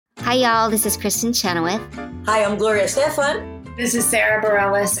Hi, y'all. This is Kristen Chenoweth. Hi, I'm Gloria Stefan. This is Sarah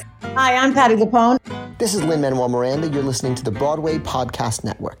Bareilles. Hi, I'm Patti LuPone. This is Lin-Manuel Miranda. You're listening to the Broadway Podcast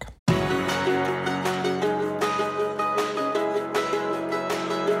Network.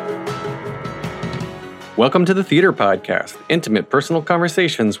 Welcome to the Theater Podcast, intimate personal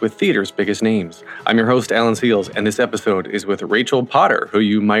conversations with theater's biggest names. I'm your host, Alan Seals, and this episode is with Rachel Potter, who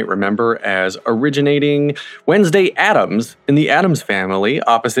you might remember as originating Wednesday Addams in the Addams Family,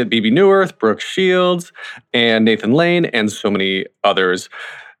 opposite Bebe Neuwirth, Brooke Shields, and Nathan Lane, and so many others.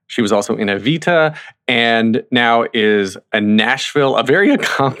 She was also in Evita, and now is a very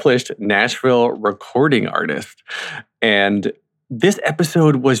accomplished Nashville recording artist. And this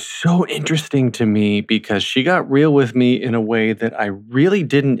episode was so interesting to me because she got real with me in a way that I really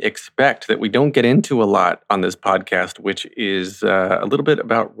didn't expect, that we don't get into a lot on this podcast, which is a little bit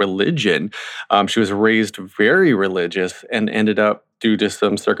about religion. She was raised very religious and ended up, due to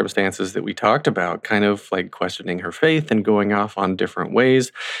some circumstances that we talked about, kind of like questioning her faith and going off on different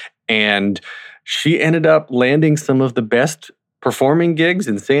ways. And she ended up landing some of the best performing gigs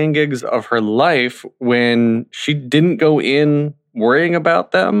and singing gigs of her life when she didn't go in worrying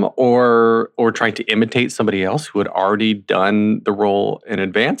about them or trying to imitate somebody else who had already done the role in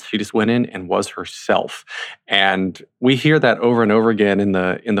advance. She just went in and was herself. And we hear that over and over again in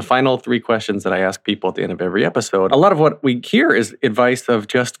the final 3 questions that I ask people at the end of every episode. A lot of what we hear is advice of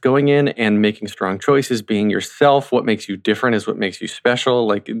just going in and making strong choices, being yourself. What makes you different is what makes you special.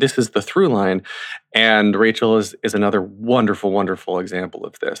 Like, this is the through line. And Rachel is another wonderful, wonderful example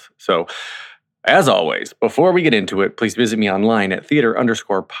of this. So, as always, before we get into it, please visit me online at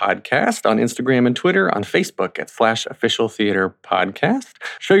theater_podcast, on Instagram and Twitter, on Facebook at /officialtheaterpodcast.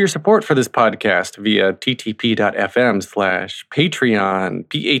 Show your support for this podcast via ttp.fm/Patreon,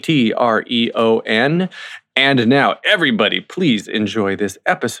 Patreon. And now, everybody, please enjoy this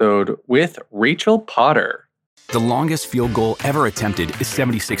episode with Rachel Potter. The longest field goal ever attempted is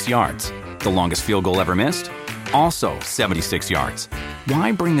 76 yards. The longest field goal ever missed? Also 76 yards.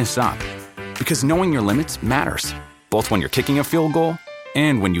 Why bring this up? Because knowing your limits matters, both when you're kicking a field goal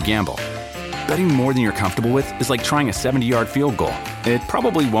and when you gamble. Betting more than you're comfortable with is like trying a 70-yard field goal. It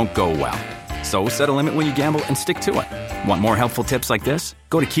probably won't go well. So set a limit when you gamble and stick to it. Want more helpful tips like this?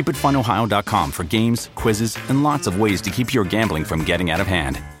 Go to keepitfunohio.com for games, quizzes, and lots of ways to keep your gambling from getting out of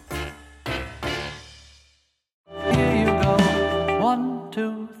hand. Here you go. 1,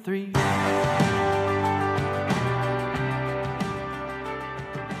 2, 3.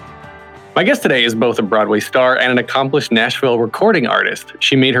 My guest today is both a Broadway star and an accomplished Nashville recording artist.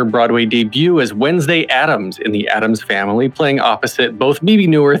 She made her Broadway debut as Wednesday Addams in the Addams Family, playing opposite both Bebe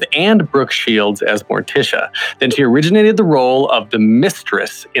Neuwirth and Brooke Shields as Morticia. Then she originated the role of the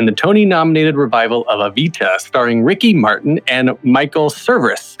Mistress in the Tony-nominated revival of Evita, starring Ricky Martin and Michael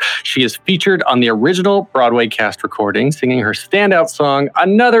Cerveris. She is featured on the original Broadway cast recording, singing her standout song,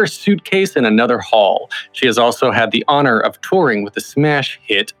 Another Suitcase in Another Hall. She has also had the honor of touring with the smash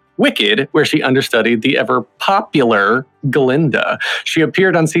hit Wicked, where she understudied the ever-popular Glinda. She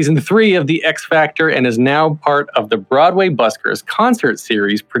appeared on season 3 of The X Factor and is now part of the Broadway Buskers concert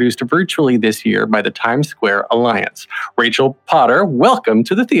series produced virtually this year by the Times Square Alliance. Rachel Potter, welcome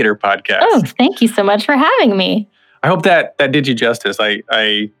to the Theater Podcast. Oh, thank you so much for having me. I hope that did you justice.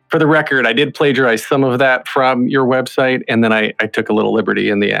 I for the record, I did plagiarize some of that from your website, and then I took a little liberty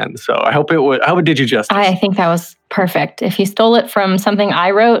in the end. So I hope it did you justice. I think that was perfect. If you stole it from something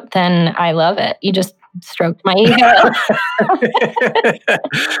I wrote, then I love it. You just stroked my ego.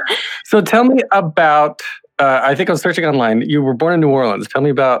 So tell me about, I think I was searching online. You were born in New Orleans. Tell me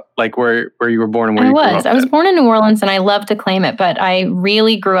about like where you were born and where you grew up. I was born in New Orleans, and I love to claim it, but I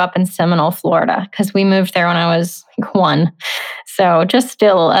really grew up in Seminole, Florida, because we moved there when I was like 1. So just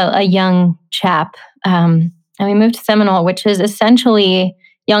still a young chap. And we moved to Seminole, which is essentially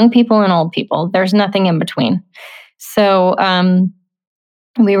young people and old people. There's nothing in between. So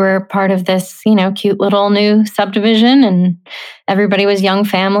we were part of this, cute little new subdivision, and everybody was young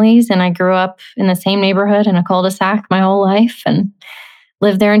families. And I grew up in the same neighborhood in a cul-de-sac my whole life and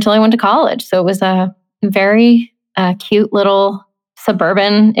lived there until I went to college. So it was a very cute little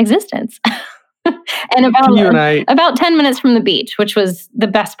suburban existence. And about 10 minutes from the beach, which was the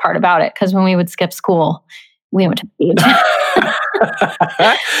best part about it, because when we would skip school, we went to the beach.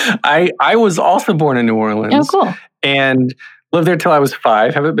 I was also born in New Orleans. Oh, cool. And lived there till I was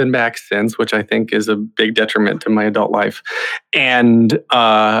 5. Haven't been back since, which I think is a big detriment to my adult life. And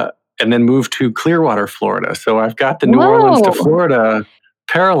then moved to Clearwater, Florida. So I've got the New Orleans to Florida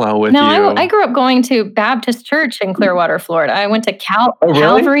parallel with you. No, I grew up going to Baptist Church in Clearwater, Florida. I went to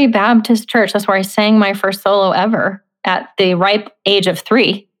Calvary Baptist Church. That's where I sang my first solo ever at the ripe age of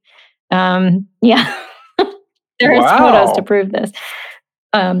 3. Yeah, there is photos to prove this.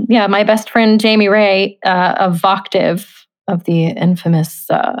 Yeah, my best friend Jamie Ray of Voctive, of the infamous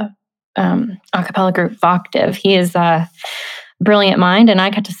a cappella group Voctive. He is a brilliant mind, and I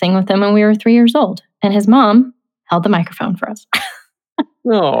got to sing with him when we were 3 years old. And his mom held the microphone for us.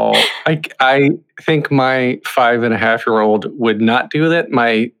 No, I think my 5.5-year-old would not do that.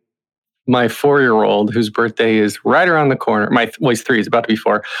 My 4-year-old, whose birthday is right around the corner, he's 3, he's about to be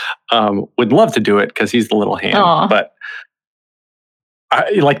 4, would love to do it because he's the little hand. Aww. But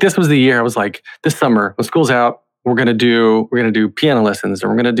this was the year I was like, this summer when school's out, we're gonna do piano lessons, and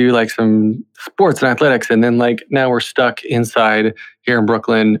we're gonna do like some sports and athletics, and then like now we're stuck inside here in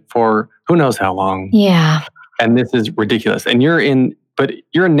Brooklyn for who knows how long. Yeah, and this is ridiculous. And you're in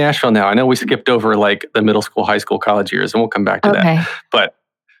Nashville now. I know we skipped over like the middle school, high school, college years, and we'll come back to that.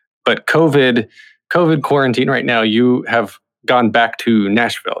 But COVID quarantine right now, you have gone back to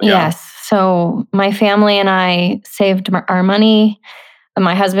Nashville. Yeah? Yes. So my family and I saved our money.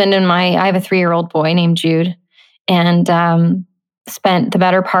 My husband and I have a 3-year-old boy named Jude, and spent the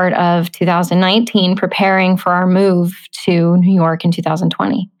better part of 2019 preparing for our move to New York in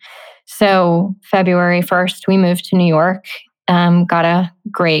 2020. So February 1st, we moved to New York, got a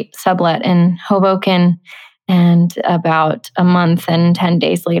great sublet in Hoboken, and about a month and 10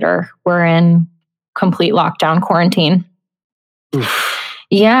 days later, we're in complete lockdown quarantine. Oof.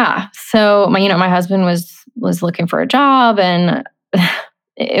 Yeah. So my husband was looking for a job, and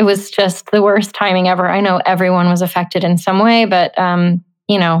it was just the worst timing ever. I know everyone was affected in some way, but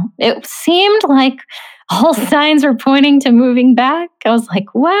it seemed like all signs were pointing to moving back. I was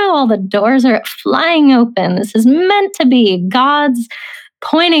like, wow, all the doors are flying open. This is meant to be. God's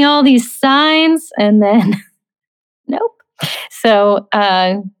pointing all these signs, and then nope. So,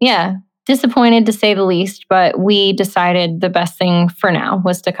 disappointed to say the least, but we decided the best thing for now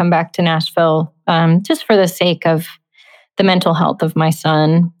was to come back to Nashville, just for the sake of the mental health of my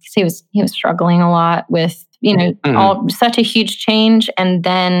son. He was struggling a lot with, such a huge change, and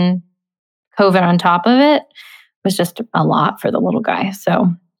then COVID on top of it was just a lot for the little guy.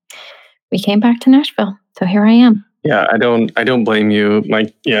 So we came back to Nashville. So here I am. Yeah, I don't blame you.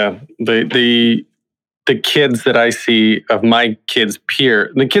 Like, yeah, the kids that I see of my kids'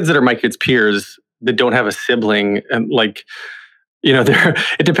 the kids that are my kids' peers that don't have a sibling, and like,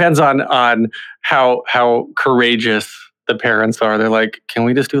 it depends on how courageous the parents are. They're like, can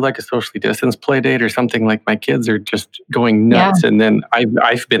we just do like a socially distanced play date or something? Like, my kids are just going nuts. Yeah. And then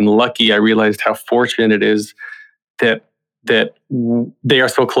I've been lucky. I realized how fortunate it is that they are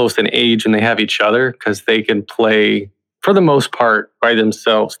so close in age and they have each other, because they can play for the most part by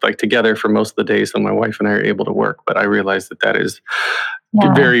themselves, like together for most of the day. So my wife and I are able to work, but I realize that is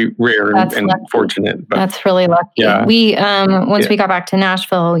very rare and fortunate. But that's really lucky. Yeah. We, once we got back to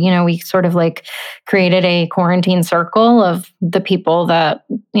Nashville, we sort of like created a quarantine circle of the people that,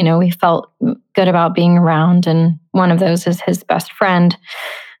 we felt good about being around. And one of those is his best friend,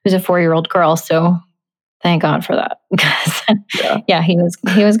 who's a 4-year-old girl. So thank God for that.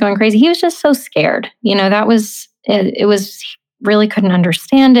 He was going crazy. He was just so scared. That was, it was really couldn't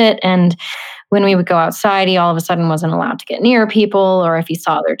understand it. And when we would go outside, he all of a sudden wasn't allowed to get near people, or if he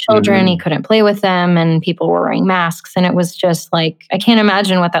saw their children, he couldn't play with them, and people were wearing masks. And it was just like, I can't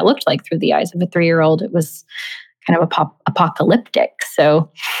imagine what that looked like through the eyes of a 3-year-old. It was kind of apocalyptic.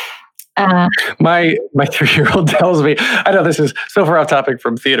 So my 3-year-old tells me, I know this is so far off topic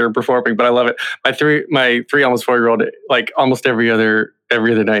from theater and performing, but I love it. My 3 almost 4-year-old, like almost every other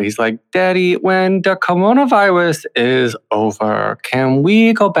night, he's like, Daddy, when the coronavirus is over, can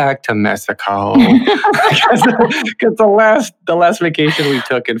we go back to Mexico? Because the last vacation we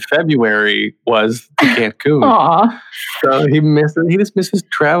took in February was to Cancun. Aww. So he just misses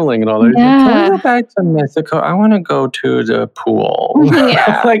traveling and all that. Yeah. Like, can we go back to Mexico? I want to go to the pool.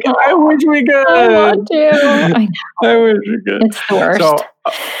 Yeah. Like, I wish we could. I want to. I know. I wish we could. It's the worst. So,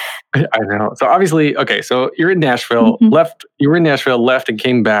 I know. So obviously, okay, so you're in Nashville, left and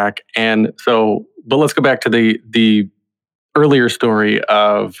came back. And so, but let's go back to the earlier story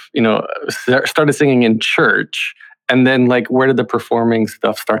of, started singing in church. And then like, where did the performing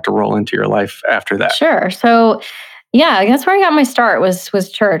stuff start to roll into your life after that? Sure. So yeah, that's where I got my start was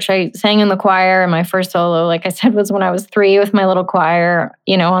church. I sang in the choir, and my first solo, like I said, was when I was 3 with my little choir,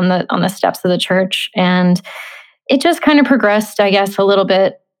 on the steps of the church. And it just kind of progressed, I guess, a little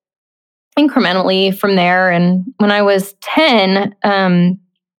bit incrementally from there. And when I was 10,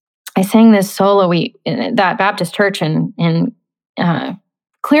 I sang this solo. That Baptist church in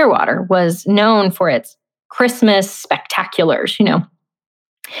Clearwater was known for its Christmas spectaculars,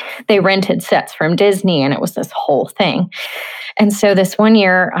 they rented sets from Disney, and it was this whole thing. And so this one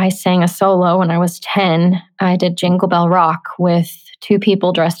year I sang a solo when I was 10. I did Jingle Bell Rock with 2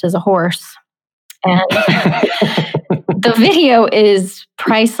 people dressed as a horse. And the video is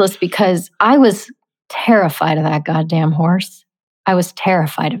priceless because I was terrified of that goddamn horse. I was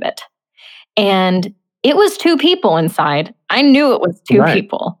terrified of it. And it was 2 people inside. I knew it was 2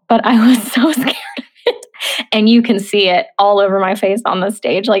 people, but I was so scared of it. And you can see it all over my face on the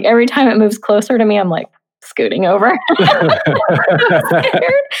stage. Like every time it moves closer to me, I'm like scooting over.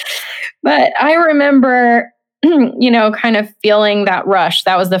 But I remember, kind of feeling that rush.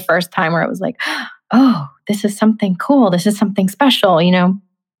 That was the first time where it was like, oh, this is something cool. This is something special,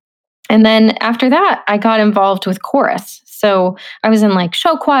 And then after that, I got involved with chorus. So I was in like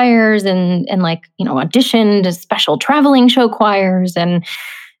show choirs and auditioned as special traveling show choirs and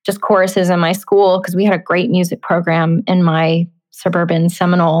just choruses in my school because we had a great music program in my suburban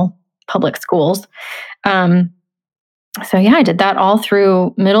Seminole public schools. So I did that all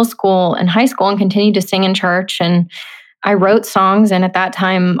through middle school and high school and continued to sing in church. And I wrote songs. And at that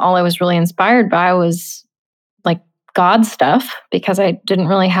time, all I was really inspired by was like God stuff because I didn't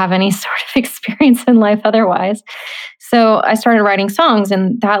really have any sort of experience in life otherwise. So I started writing songs,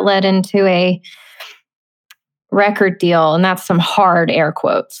 and that led into a record deal. And that's some hard air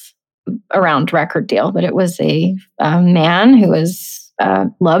quotes around record deal. But it was a man who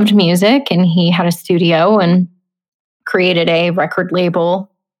loved music, and he had a studio and created a record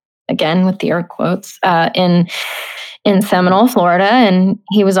label, again with the air quotes, in Seminole, Florida. And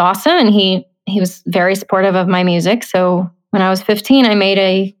he was awesome, and he was very supportive of my music. So when I was 15, I made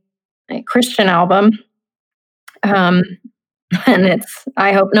a Christian album. And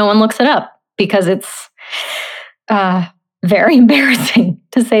I hope no one looks it up because it's very embarrassing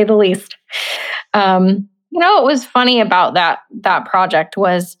to say the least. What was funny about that project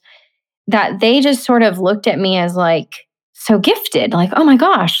was that they just sort of looked at me as like so gifted, like, oh my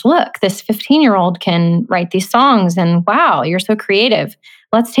gosh, look, this 15-year-old can write these songs, and wow, you're so creative.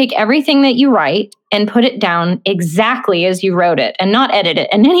 Let's take everything that you write and put it down exactly as you wrote it and not edit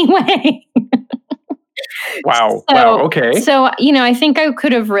it in any way. Wow. Okay. So, I think I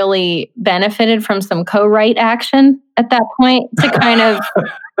could have really benefited from some co-write action at that point to kind of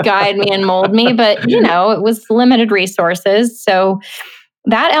guide me and mold me. But, it was limited resources. So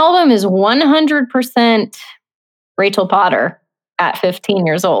that album is 100% Rachel Potter at 15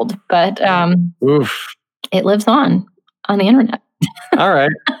 years old. But it lives on the internet. All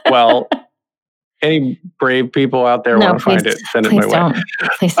right. Well, any brave people out there want to find it, send it my way.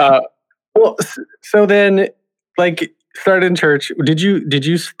 Please don't. Well, so then, like, started in church. Did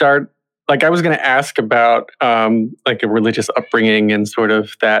you start? Like, I was going to ask about like a religious upbringing and sort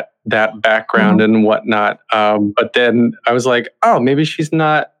of that background and whatnot. But then I was like, oh, maybe she's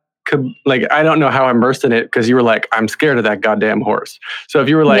not. Like, I don't know how immersed in it because you were like, I'm scared of that goddamn horse. So if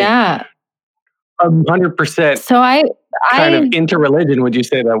you were like, 100%. So I kind of into religion, would you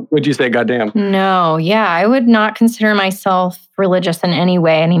say that? Would you say goddamn? No, yeah, I would not consider myself religious in any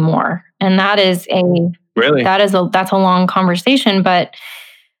way anymore. And that is that's a long conversation, but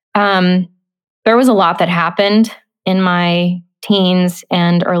there was a lot that happened in my teens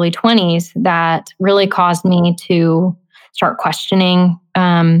and early 20s that really caused me to start questioning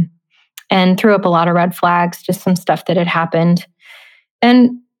and threw up a lot of red flags, just some stuff that had happened.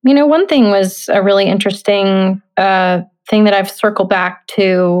 And one thing was a really interesting thing that I've circled back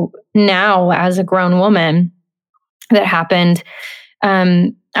to now as a grown woman that happened.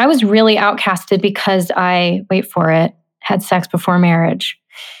 I was really outcasted because I, wait for it, had sex before marriage.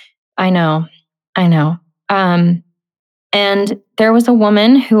 I know. And there was a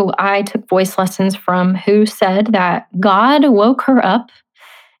woman who I took voice lessons from who said that God woke her up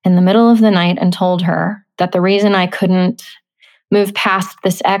in the middle of the night and told her that the reason I couldn't move past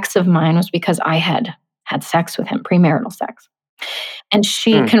this ex of mine was because I had sex with him, premarital sex. And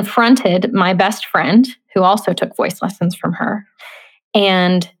she confronted my best friend, who also took voice lessons from her.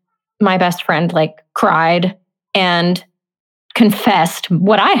 And my best friend cried and confessed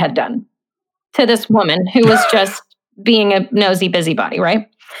what I had done to this woman who was just being a nosy busybody, right?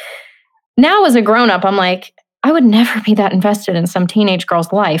 Now as a grown-up, I'm like, I would never be that invested in some teenage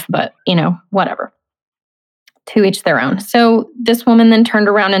girl's life, but whatever. To each their own. So this woman then turned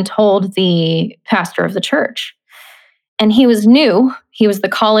around and told the pastor of the church. And he was new. He was the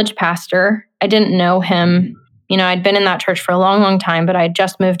college pastor. I didn't know him. I'd been in that church for a long, long time, but I had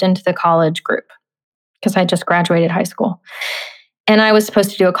just moved into the college group because I just graduated high school. And I was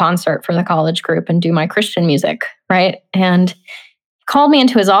supposed to do a concert for the college group and do my Christian music, right? And he called me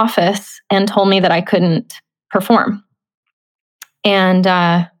into his office and told me that I couldn't perform.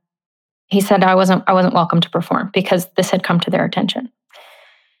 And he said I wasn't welcome to perform because this had come to their attention.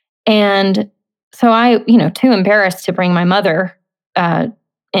 And so I, too embarrassed to bring my mother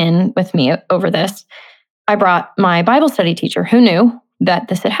in with me over this, I brought my Bible study teacher who knew that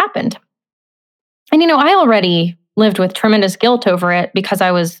this had happened. And, I already lived with tremendous guilt over it because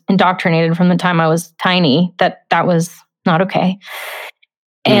I was indoctrinated from the time I was tiny that was not okay.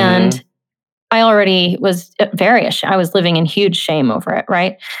 And I already was I was living in huge shame over it,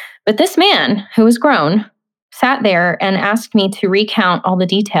 right? But this man who was grown sat there and asked me to recount all the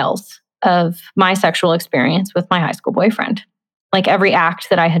details of my sexual experience with my high school boyfriend, like every act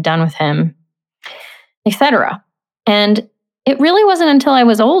that I had done with him, etc. And it really wasn't until I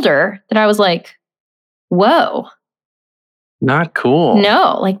was older that I was like, whoa. Not cool.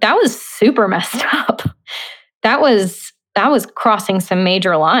 No, like that was super messed up. That was crossing some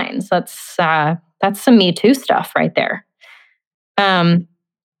major lines. That's some Me Too stuff right there. And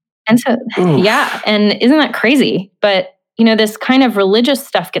so, yeah, and isn't that crazy? But this kind of religious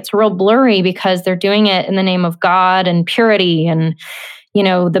stuff gets real blurry because they're doing it in the name of God and purity and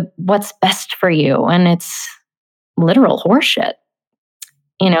the what's best for you, and it's literal horseshit.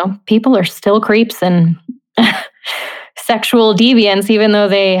 People are still creeps and sexual deviants, even though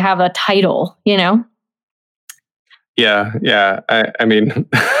they have a title, Yeah. I mean,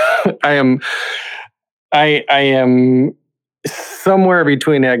 I am somewhere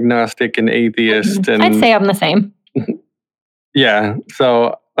between agnostic and atheist. And I'd say I'm the same. Yeah.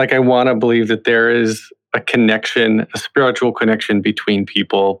 So I want to believe that there is a connection, a spiritual connection between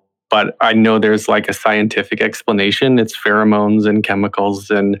people. But I know there's a scientific explanation. It's pheromones and chemicals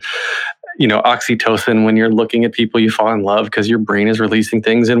and, oxytocin. When you're looking at people, you fall in love because your brain is releasing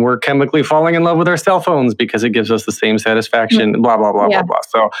things, and we're chemically falling in love with our cell phones because it gives us the same satisfaction, blah, blah, blah, blah, blah.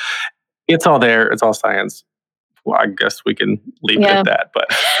 So it's all there. It's all science. Well, I guess we can leave it at that, but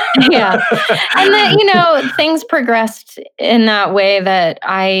yeah. And then, things progressed in that way that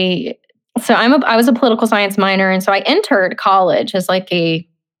I was a political science minor. And so I entered college as a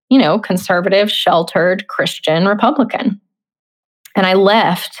conservative, sheltered Christian Republican. And I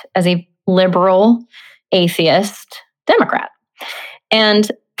left as a liberal, atheist Democrat.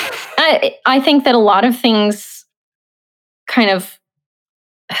 And I think that a lot of things kind of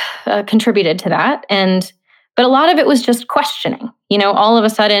contributed to that. But a lot of it was just questioning. All of a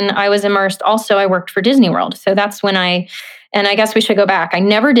sudden I was immersed. Also, I worked for Disney World. So that's when and I guess we should go back. I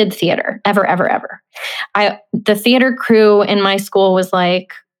never did theater, ever, ever, ever. The theater crew in my school was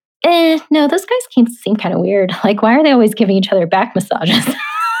like, no, those guys seem kind of weird. Why are they always giving each other back massages?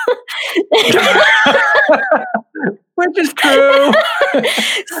 Which is true.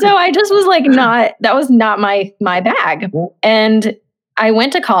 So I just was that was not my bag. And I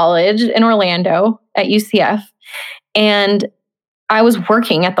went to college in Orlando at UCF, and I was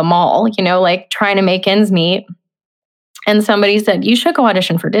working at the mall, trying to make ends meet. And somebody said, you should go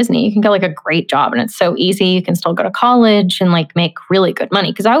audition for Disney. You can get a great job, and it's so easy. You can still go to college and make really good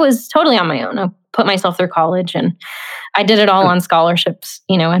money. Because I was totally on my own. I put myself through college, and I did it all on scholarships,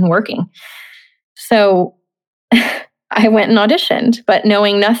 and working. So I went and auditioned, but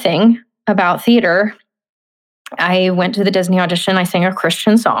knowing nothing about theater, I went to the Disney audition. I sang a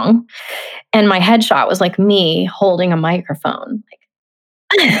Christian song, and my headshot was me holding a microphone.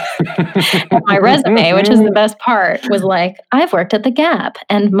 My resume, which is the best part, was I've worked at the Gap,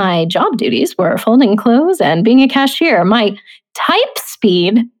 and my job duties were folding clothes and being a cashier. My type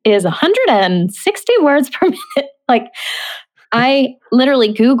speed is 160 words per minute. I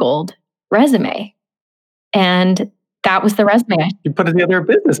literally Googled resume, and that was the resume. You put together a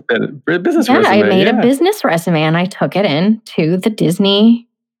business resume. I made a business resume, and I took it in to the Disney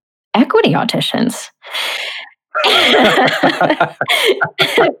equity auditions.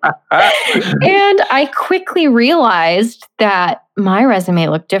 And I quickly realized that my resume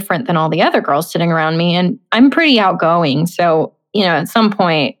looked different than all the other girls sitting around me. And I'm pretty outgoing. So, at some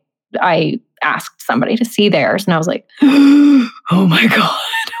point I asked somebody to see theirs, and I was like, oh my God,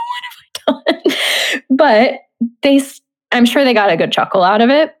 what have I done? But I'm sure they got a good chuckle out of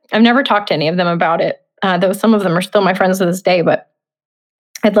it. I've never talked to any of them about it, though some of them are still my friends to this day, but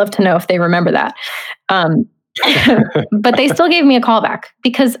I'd love to know if they remember that. But they still gave me a call back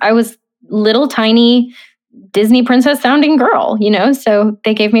because I was little tiny Disney princess sounding girl, so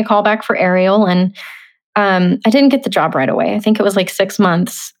they gave me a call back for Ariel, and I didn't get the job right away. I think it was 6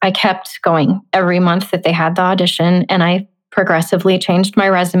 months. I kept going every month that they had the audition, and I progressively changed my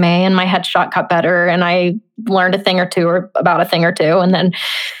resume, and my headshot got better, and I learned a thing or two, or about a thing or two. And then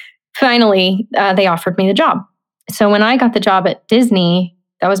finally, they offered me the job. So when I got the job at Disney,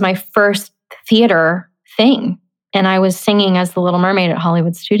 that was my first theater thing. and I was singing as the Little Mermaid at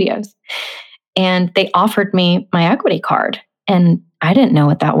Hollywood Studios. And they offered me my equity card, and I didn't know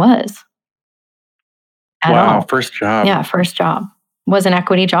what that was at all. First job. Yeah, first job was an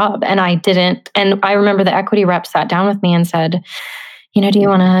equity job. And I didn't, and I remember the equity rep sat down with me and said, do you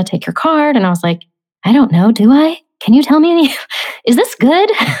want to take your card? And I was like, I don't know, do I? Can you tell me is this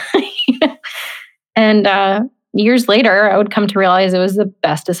good? And years later, I would come to realize it was the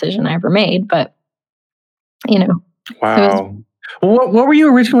best decision I ever made. But, Wow. What were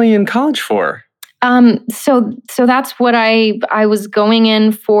you originally in college for? So that's what I was going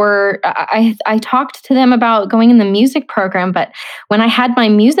in for. I talked to them about going in the music program, but when I had my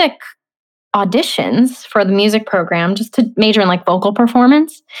music auditions for the music program, just to major in like vocal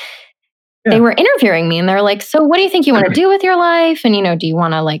performance, they were interviewing me and they're like, so what do you think you want to do with your life? And, do you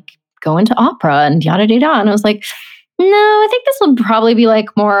want to like go into opera and yada, yada, yada? And I was like, no, I think this will probably be like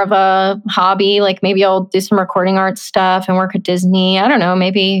more of a hobby. Like maybe I'll do some recording arts stuff and work at Disney. I don't know,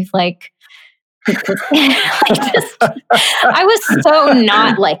 maybe like, I was so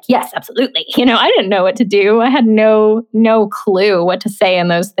not like, yes, absolutely. I didn't know what to do. I had no clue what to say in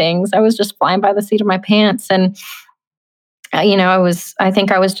those things. I was just flying by the seat of my pants. And, I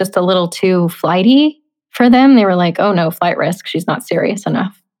think I was just a little too flighty for them. They were like, oh no, flight risk. She's not serious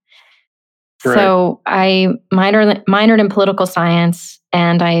enough. Right. So I minored in political science,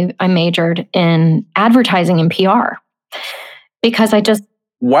 and I majored in advertising and PR because I just,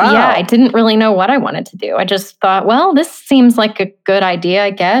 I didn't really know what I wanted to do. I just thought, well, this seems like a good idea, I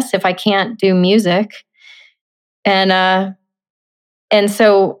guess, if I can't do music. And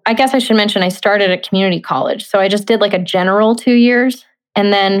so I guess I should mention I started at community college. So I just did like a general 2 years.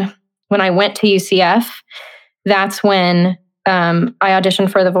 And then when I went to UCF, that's when I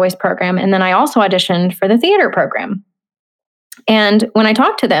auditioned for the voice program. And then I also auditioned for the theater program. And when I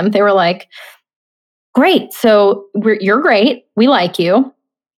talked to them, they were like, great. So you're great. We like you.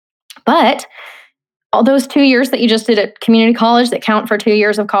 But all those 2 years that you just did at community college that count for 2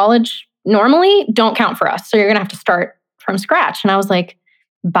 years of college normally don't count for us. So you're going to have to start from scratch. And I was like,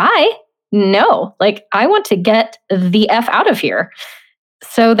 bye? No, like I want to get the F out of here.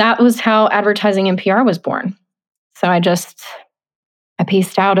 So that was how advertising and PR was born. So I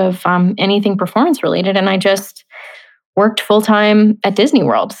pieced out of anything performance related, and I just worked full-time at Disney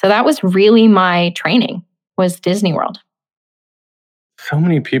World. So that was really my training, was Disney World. So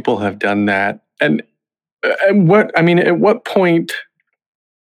many people have done that. And at what point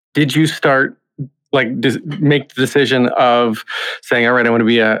did you start make the decision of saying, all right,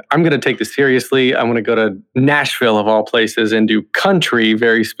 I'm going to take this seriously. I want to go to Nashville of all places and do country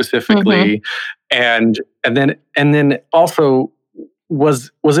very specifically. Mm-hmm. And then also,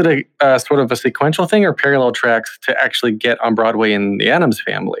 was it a sort of a sequential thing or parallel tracks to actually get on Broadway in The Addams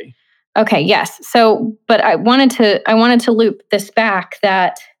Family? Okay, yes. So, but I wanted to loop this back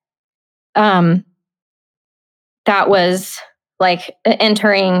that was like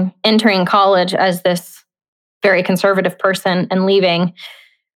entering college as this very conservative person and leaving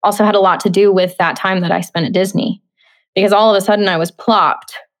also had a lot to do with that time that I spent at Disney, because all of a sudden I was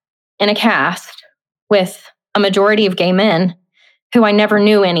plopped in a cast with a majority of gay men who I never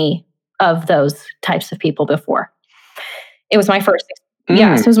knew any of those types of people before. It was my first, so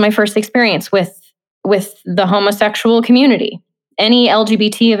it was my first experience with the homosexual community, any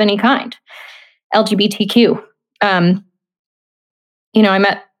LGBT of any kind, LGBTQ. I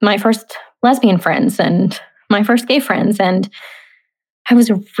met my first lesbian friends and my first gay friends, and I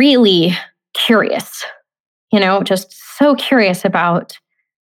was really curious, just so curious about,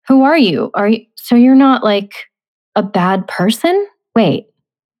 who are you? So you're not like a bad person? Wait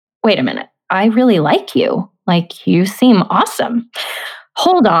a minute. I really like you. Like, you seem awesome.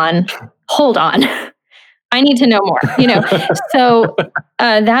 Hold on. I need to know more, So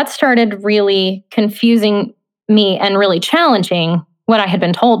that started really confusing me and really challenging what I had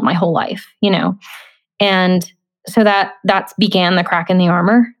been told my whole life, And so that began the crack in the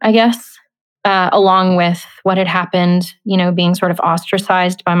armor, I guess, along with what had happened, being sort of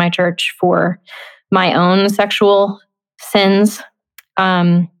ostracized by my church for my own sexual sins.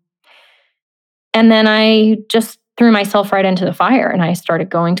 And then I just threw myself right into the fire, and I started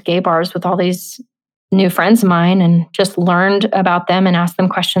going to gay bars with all these new friends of mine and just learned about them and asked them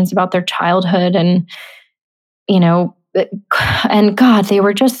questions about their childhood. And, and God, they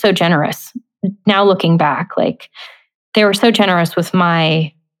were just so generous. Now looking back, like they were so generous with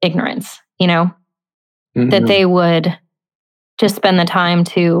my ignorance, that they would just spend the time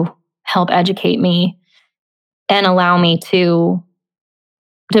to help educate me and allow me to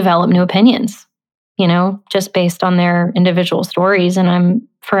develop new opinions, just based on their individual stories. And I'm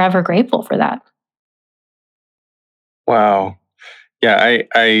forever grateful for that. Wow. Yeah,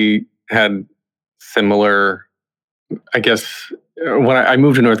 I had similar, I guess, when I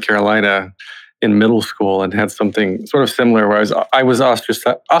moved to North Carolina in middle school and had something sort of similar where I was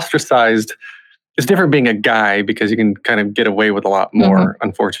ostracized. It's different being a guy because you can kind of get away with a lot more,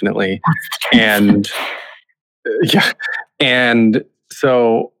 unfortunately. And yeah. And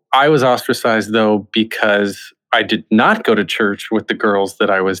so I was ostracized though because I did not go to church with the girls that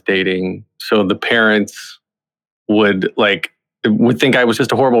I was dating. So the parents would think I was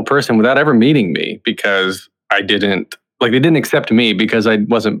just a horrible person without ever meeting me because they didn't accept me because I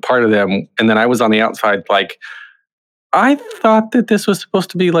wasn't part of them. And then I was on the outside, like, I thought that this was supposed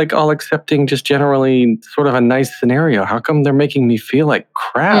to be like all accepting, just generally sort of a nice scenario. How come they're making me feel like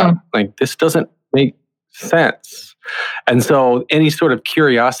crap? Like, this doesn't make sense. And so any sort of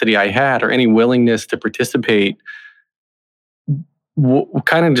curiosity I had or any willingness to participate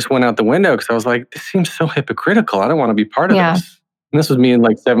kind of just went out the window because I was like, this seems so hypocritical. I don't want to be part of this. And this was me in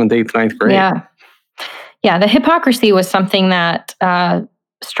like 7th, 8th, 9th grade. Yeah. Yeah. The hypocrisy was something that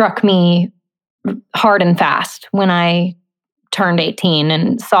struck me hard and fast when I turned 18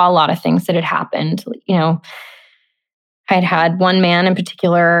 and saw a lot of things that had happened. You know, I'd had one man in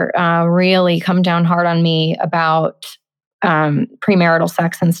particular really come down hard on me about premarital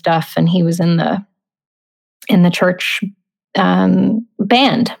sex and stuff. And he was in the church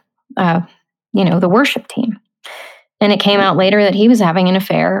band, the worship team. And it came out later that he was having an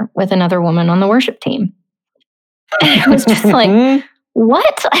affair with another woman on the worship team. And it was just like,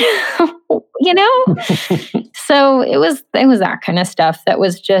 what? So it was that kind of stuff that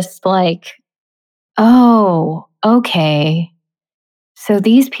was just like, oh, okay. So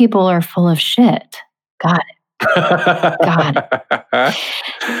these people are full of shit. Got it.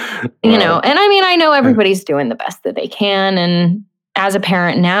 And I mean, I know everybody's doing the best that they can. And as a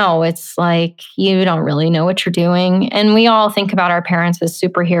parent now, it's like, you don't really know what you're doing. And we all think about our parents as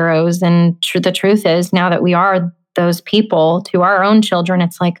superheroes. And the truth is, now that we are those people to our own children,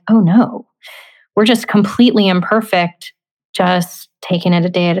 it's like, oh no, we're just completely imperfect, just taking it a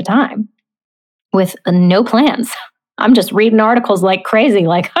day at a time with no plans. I'm just reading articles like crazy,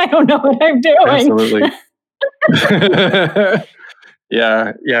 like, I don't know what I'm doing. Absolutely.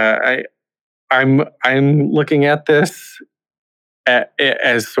 Yeah. I'm looking at this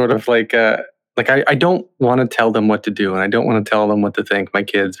as sort of like I don't want to tell them what to do, and I don't want to tell them what to think, my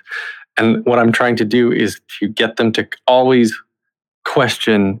kids. And what I'm trying to do is to get them to always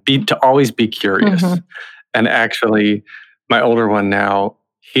question, to always be curious. And actually, my older one now,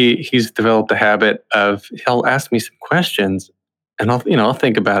 he's developed a habit of he'll ask me some questions. And I'll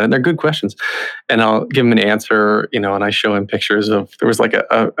think about it. And they're good questions, and I'll give him an answer. And I show him pictures of. There was like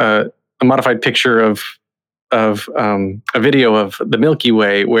a modified picture of a video of the Milky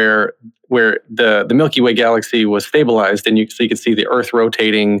Way where the Milky Way galaxy was stabilized, and you could see the Earth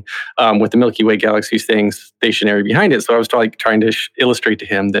rotating with the Milky Way galaxy staying stationary behind it. So I was trying to illustrate to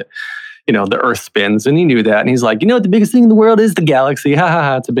him that the Earth spins, and he knew that, and he's like, the biggest thing in the world is the galaxy. Ha ha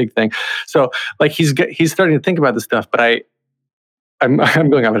ha! It's a big thing. So like he's starting to think about this stuff, but I'm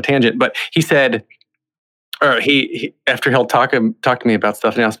going off on a tangent, but he said, or he after he'll talk to me about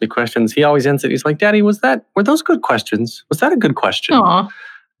stuff and ask me questions, he always ends it. He's like, "Daddy, were those good questions? Was that a good question?" Aww.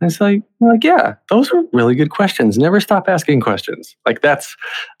 And it's like, yeah, those were really good questions. Never stop asking questions. Like, that's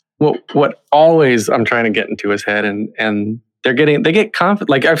what always I'm trying to get into his head, and they get confident.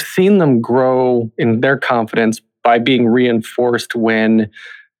 Like, I've seen them grow in their confidence by being reinforced when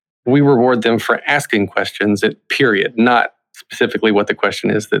we reward them for asking questions. Period, not specifically what the question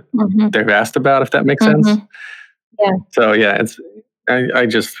is that they've asked about, if that makes sense. Yeah. So yeah,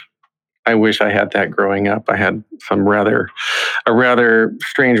 I wish I had that growing up. I had a rather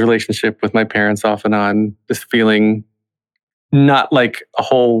strange relationship with my parents off and on, just feeling not like a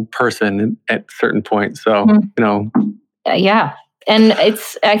whole person at certain points. So, Yeah. And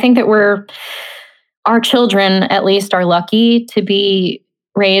I think that our children at least are lucky to be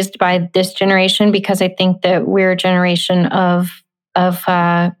raised by this generation, because I think that we're a generation of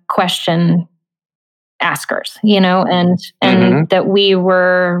question askers, and that we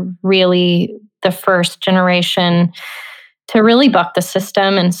were really the first generation to really buck the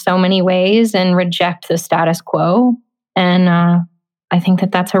system in so many ways and reject the status quo. And I think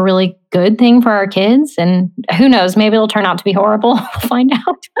that that's a really good thing for our kids. And who knows, maybe it'll turn out to be horrible. We'll find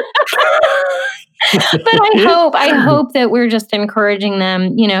out. But I hope that we're just encouraging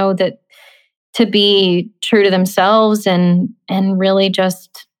them, that to be true to themselves and really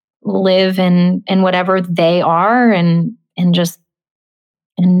just live in whatever they are and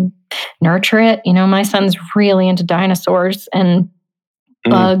nurture it. My son's really into dinosaurs and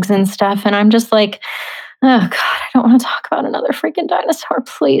bugs and stuff. And I'm just like, oh God, I don't want to talk about another freaking dinosaur,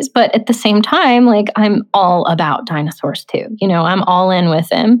 please. But at the same time, like I'm all about dinosaurs too. I'm all in with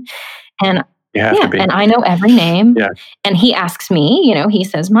him. And and I know every name. Yeah. And he asks me, he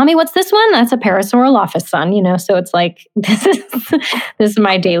says, Mommy, what's this one? That's a Parasaurolophus, son. So it's like, this is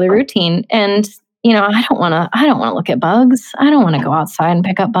my daily routine. And, I don't want to look at bugs. I don't want to go outside and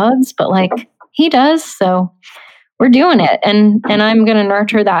pick up bugs, but like he does. So we're doing it. And I'm going to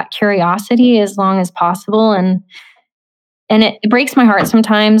nurture that curiosity as long as possible. And it breaks my heart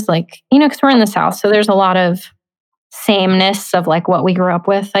sometimes, like, because we're in the South. So there's a lot of sameness of like what we grew up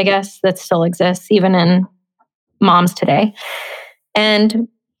with, I guess, that still exists even in moms today. And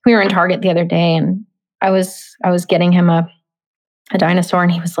we were in Target the other day and I was getting him a dinosaur,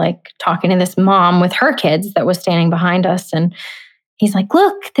 and he was like talking to this mom with her kids that was standing behind us. And he's like,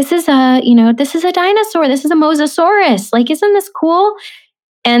 look, this is a dinosaur. This is a Mosasaurus. Like, isn't this cool?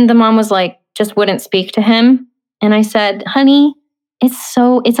 And the mom was like, just wouldn't speak to him. And I said, honey, it's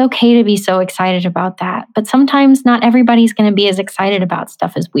okay to be so excited about that. But sometimes not everybody's going to be as excited about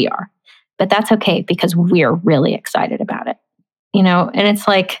stuff as we are. But that's okay because we're really excited about it. And it's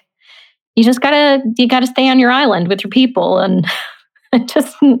like, you gotta stay on your island with your people and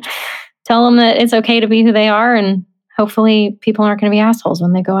just tell them that it's okay to be who they are. And hopefully people aren't going to be assholes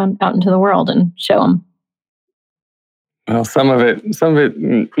when they go out into the world and show them. Well, some of it,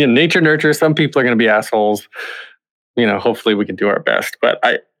 nature nurture. Some people are going to be assholes. Hopefully we can do our best. But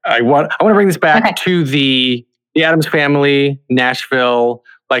I want to bring this back to the Addams Family, Nashville,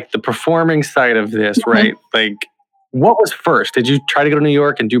 like the performing side of this, right? Like, what was first? Did you try to go to New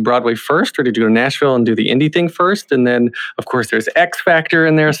York and do Broadway first, or did you go to Nashville and do the indie thing first? And then, of course, there's X Factor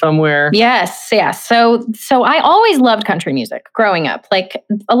in there somewhere. Yes. So I always loved country music growing up. Like,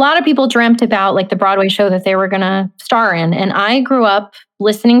 a lot of people dreamt about like the Broadway show that they were going to star in. And I grew up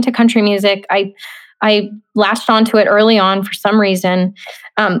listening to country music. I latched onto it early on for some reason,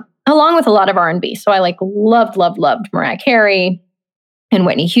 along with a lot of R&B. So I like loved Mariah Carey and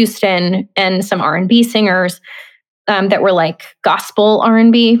Whitney Houston and some R&B singers that were like gospel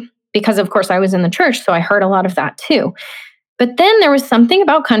R&B, because of course I was in the church, so I heard a lot of that too. But then there was something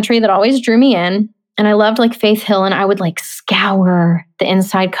about country that always drew me in, and I loved like Faith Hill, and I would like scour the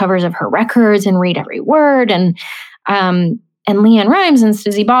inside covers of her records and read every word, and LeAnn Rimes and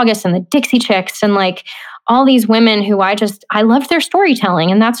Susie Boggess and the Dixie Chicks and like all these women who I loved their storytelling.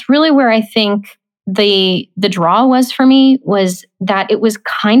 And that's really where I think the draw was for me, was that it was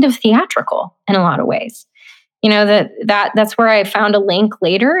kind of theatrical in a lot of ways. That's where I found a link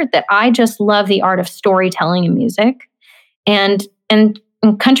later, that I just love the art of storytelling in music. And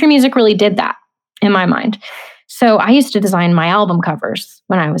country music really did that in my mind. So I used to design my album covers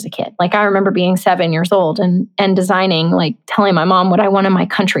when I was a kid. Like, I remember being 7 years old and designing, like telling my mom what I wanted my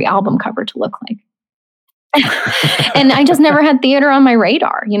country album cover to look like. And I just never had theater on my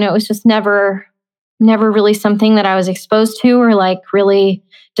radar. It was just never really something that I was exposed to or like really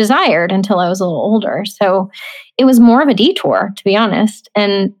desired until I was a little older. So it was more of a detour, to be honest.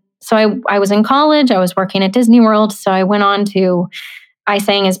 And so I was in college, I was working at Disney World. So I went on to, I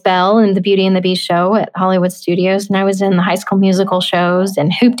sang as Belle in the Beauty and the Beast show at Hollywood Studios. And I was in the High School Musical shows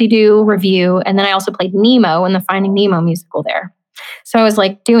and Hoop-Dee-Doo Review. And then I also played Nemo in the Finding Nemo musical there. So I was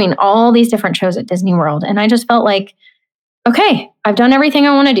like doing all these different shows at Disney World. And I just felt like, okay, I've done everything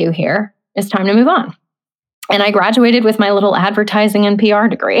I want to do here. It's time to move on. And I graduated with my little advertising and PR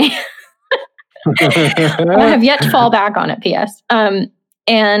degree. I have yet to fall back on it, P.S.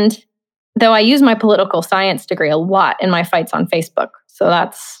 And though I use my political science degree a lot in my fights on Facebook. So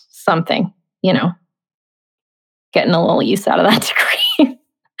that's something, getting a little use out of that degree.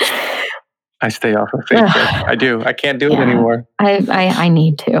 I stay off of Facebook. I do. I can't do it anymore. I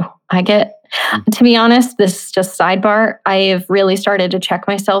need to. To be honest, this is just sidebar. I have really started to check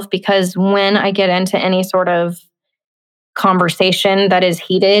myself, because when I get into any sort of conversation that is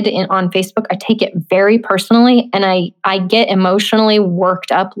heated on Facebook, I take it very personally, and I get emotionally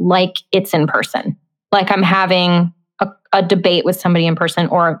worked up like it's in person. Like I'm having a debate with somebody in person,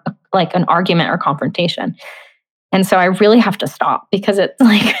 or like an argument or confrontation. And so I really have to stop, because it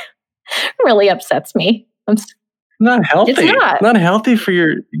like really upsets me. Not healthy. It's not healthy for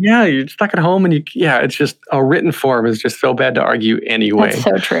you're stuck at home and it's just a written form is just so bad to argue anyway. That's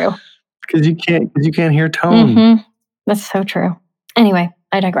so true. Because you can't hear tone. Mm-hmm. That's so true. Anyway,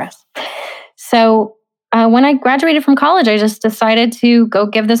 I digress. So when I graduated from college, I just decided to go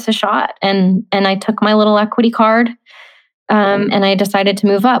give this a shot. And I took my little equity card and I decided to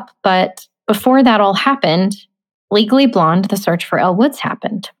move up. But before that all happened, Legally Blonde, The Search for Elle Woods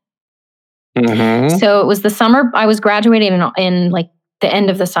happened. Mm-hmm. So it was the summer. I was graduating in like the end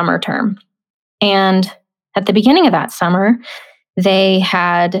of the summer term. And at the beginning of that summer, they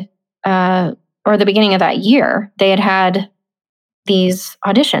had, or the beginning of that year, they had these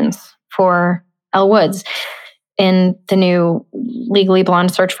auditions for Elle Woods in the new Legally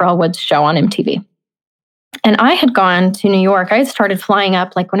Blonde Search for Elle Woods show on MTV. And I had gone to New York. I had started flying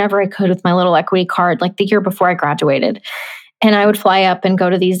up like whenever I could with my little equity card, like the year before I graduated. And I would fly up and go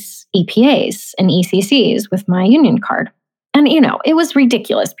to these EPAs and ECCs with my union card. And, it was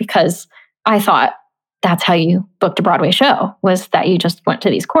ridiculous because I thought that's how you booked a Broadway show, was that you just went to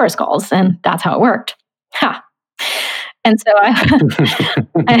these chorus calls and that's how it worked. Ha! And so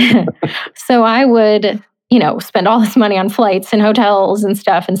I would, spend all this money on flights and hotels and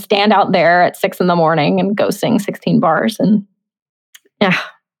stuff and stand out there at 6 a.m. and go sing 16 bars. And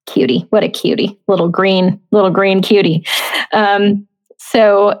cutie, what a cutie, little green cutie.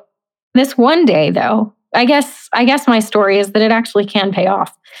 So this one day though, I guess my story is that it actually can pay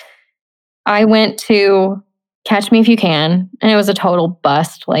off. I went to Catch Me If You Can, and it was a total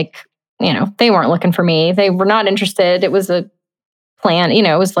bust. Like, they weren't looking for me. They were not interested. It was a plan,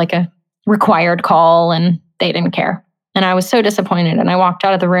 it was like a required call, and they didn't care. And I was so disappointed. And I walked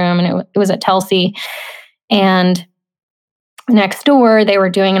out of the room, and it was at Telsey. And next door, they were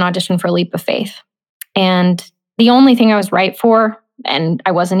doing an audition for Leap of Faith. And the only thing I was right for, and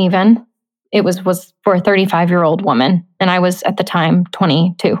I wasn't even, it was for a 35-year-old woman. And I was at the time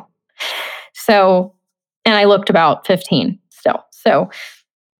 22. So, and I looked about 15 still. So,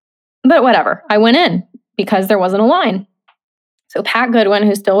 but whatever. I went in because there wasn't a line. So Pat Goodwin,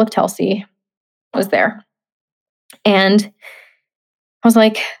 who's still with Telsey, was there. And I was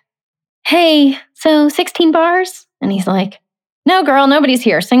like, hey, so 16 bars? And he's like, no, girl, nobody's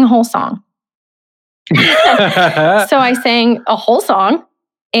here. Sing a whole song. So I sang a whole song,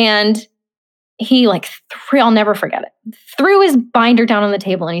 and he I'll never forget it, threw his binder down on the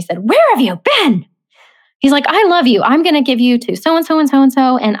table and he said, where have you been? He's like, I love you. I'm going to give you to so-and-so and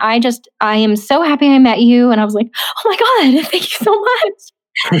so-and-so. And I am so happy I met you. And I was like, oh my God, thank you so much.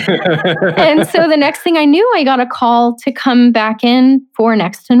 And so the next thing I knew, I got a call to come back in for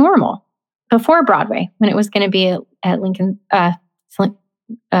Next to Normal before Broadway, when it was going to be at Lincoln,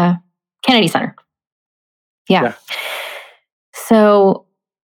 Kennedy Center. Yeah. So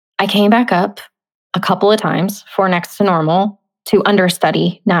I came back up a couple of times for Next to Normal to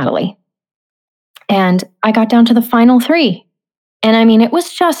understudy Natalie. And I got down to the final 3. And I mean, it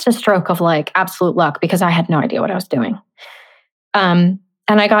was just a stroke of absolute luck because I had no idea what I was doing. And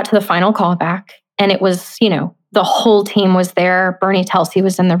I got to the final callback, and it was, the whole team was there. Bernie Telsey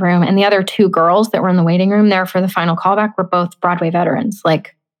was in the room, and the other 2 girls that were in the waiting room there for the final callback were both Broadway veterans,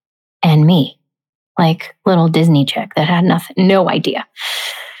 and me, little Disney chick that had no idea.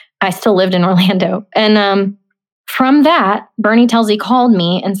 I still lived in Orlando. And from that, Bernie Telsey called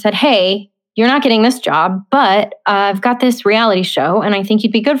me and said, hey, you're not getting this job, but I've got this reality show and I think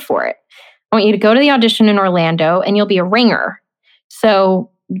you'd be good for it. I want you to go to the audition in Orlando and you'll be a ringer.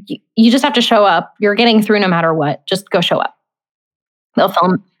 So you just have to show up. You're getting through no matter what. Just go show up. They'll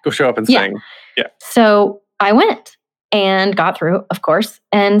film. Go show up and sing. Yeah. So I went and got through, of course.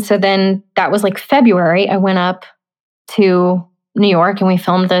 And so then that was February. I went up to New York and we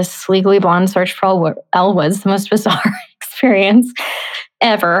filmed this Legally Blonde Search for Elle Woods, the most bizarre experience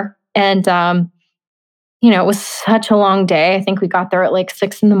ever. And, it was such a long day. I think we got there at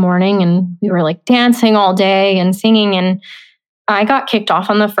 6 a.m. and we were dancing all day and singing. And I got kicked off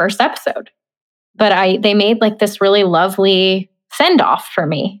on the first episode, but they made this really lovely send off for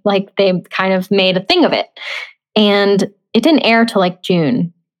me. They kind of made a thing of it, and it didn't air till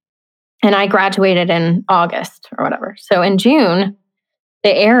June. And I graduated in August or whatever. So in June,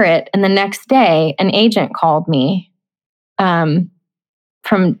 they air it. And the next day, an agent called me from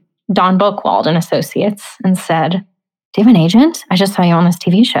Don Buchwald and Associates and said, do you have an agent? I just saw you on this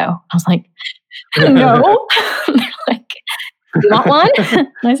TV show. I was like, no. They're you want one? And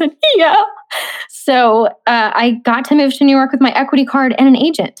I said, yeah. So I got to move to New York with my equity card and an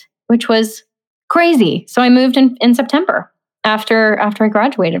agent, which was crazy. So I moved in September after I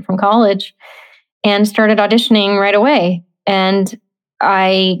graduated from college and started auditioning right away. And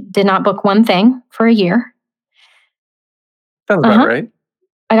I did not book one thing for a year. Sounds about right.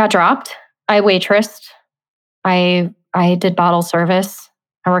 I got dropped. I waitressed. I did bottle service.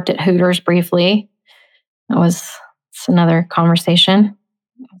 I worked at Hooters briefly. It's another conversation.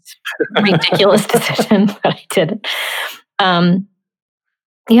 It's a ridiculous decision, but I did it.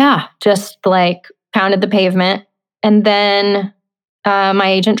 Just pounded the pavement. And then my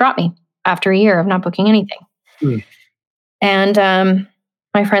agent dropped me after a year of not booking anything. Mm. And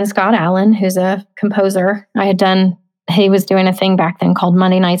my friend Scott Allen, who's a composer, he was doing a thing back then called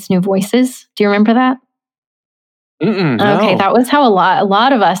Monday Night's New Voices. Do you remember that? No. Okay, that was how a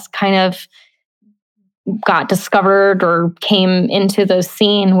lot of us kind of got discovered or came into the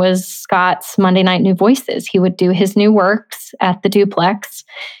scene, was Scott's Monday Night New Voices. He would do his new works at the Duplex,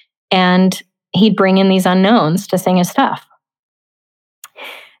 and he'd bring in these unknowns to sing his stuff.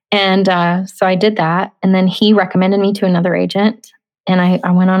 And so I did that. And then he recommended me to another agent, and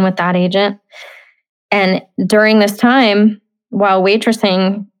I went on with that agent. And during this time, while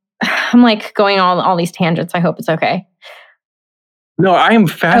waitressing, I'm like going all these tangents. I hope it's okay. No, I am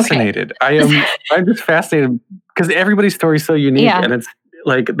fascinated. Okay. I'm just fascinated because everybody's story is so unique. Yeah. And it's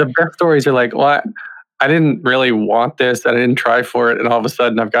like the best stories are like, well, I didn't really want this. I didn't try for it. And all of a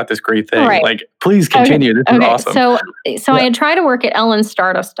sudden I've got this great thing. Right. Like, please continue. This is awesome. So yeah. I had tried to work at Ellen's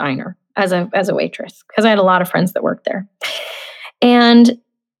Stardust Diner as a waitress because I had a lot of friends that worked there. And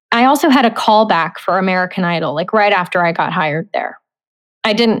I also had a callback for American Idol, like right after I got hired there.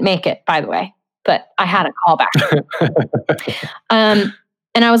 I didn't make it, by the way, but I had a callback. And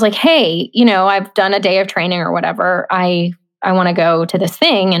I was like, hey, I've done a day of training or whatever. I want to go to this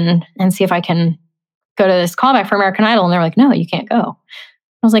thing and see if I can go to this callback for American Idol. And they're like, no, you can't go.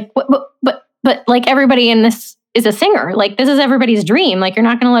 I was like, but like everybody in this is a singer. Like, this is everybody's dream. Like, you're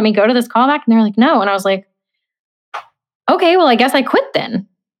not going to let me go to this callback? And they're like, no. And I was like, okay, well, I guess I quit then.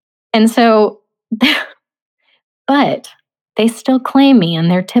 And so, but they still claim me in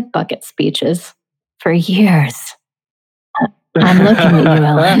their tip bucket speeches for years. I'm looking at you,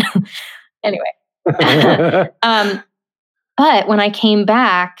 Ellen. Anyway. But when I came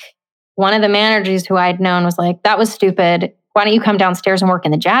back, one of the managers who I'd known was like, that was stupid. Why don't you come downstairs and work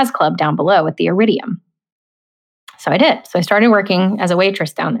in the jazz club down below at the Iridium? So I did. So I started working as a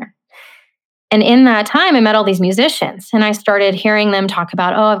waitress down there. And in that time, I met all these musicians and I started hearing them talk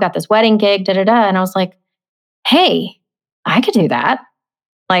about, oh, I've got this wedding gig, da-da-da. And I was like, hey, I could do that.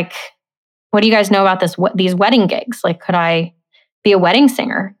 Like, what do you guys know about these wedding gigs? Like, could I be a wedding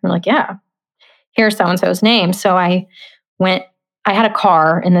singer? I'm like, yeah, here's so-and-so's name. So I had a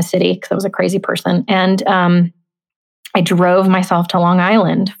car in the city because I was a crazy person. And I drove myself to Long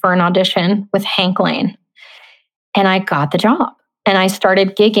Island for an audition with Hank Lane. And I got the job. And I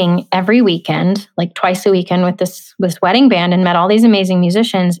started gigging every weekend, like twice a weekend with this wedding band, and met all these amazing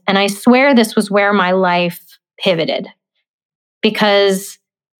musicians. And I swear this was where my life pivoted, because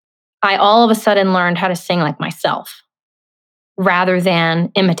I all of a sudden learned how to sing like myself rather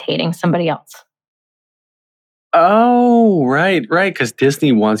than imitating somebody else. Oh, right. Because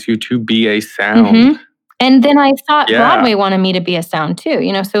Disney wants you to be a sound. Mm-hmm. And then I thought Broadway wanted me to be a sound too.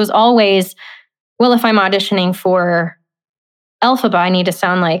 So it was always, well, if I'm auditioning for Elphaba, I need to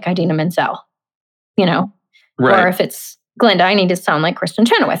sound like Idina Menzel, Right. Or if it's Glinda, I need to sound like Kristen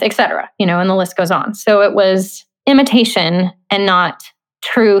Chenoweth, et cetera, and the list goes on. So it was imitation and not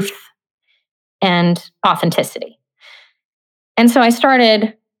truth and authenticity. And so I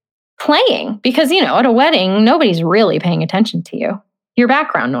started playing because, at a wedding, nobody's really paying attention to you. You're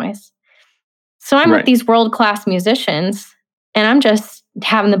background noise. So I'm with these world-class musicians and I'm just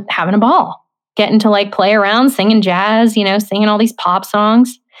having a ball. Getting to like play around, singing jazz, singing all these pop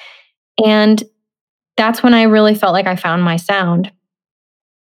songs. And that's when I really felt like I found my sound.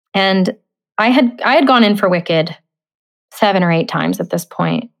 And I had gone in for Wicked 7 or 8 times at this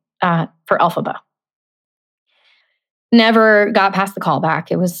point for Elphaba. Never got past the callback.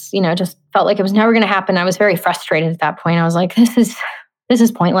 It was, just felt like it was never going to happen. I was very frustrated at that point. I was like, this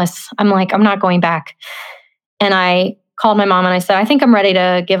is pointless. I'm like, I'm not going back. And I called my mom and I said, I think I'm ready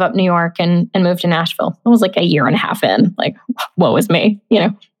to give up New York and move to Nashville. It was like a year and a half in, like, woe is me,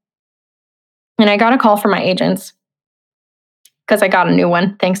 And I got a call from my agents because I got a new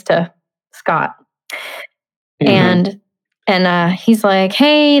one, thanks to Scott. Mm-hmm. And he's like,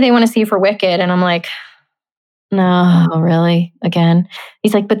 hey, they want to see you for Wicked. And I'm like, no, really? Again?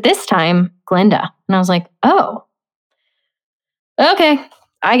 He's like, but this time, Glinda. And I was like, oh, okay,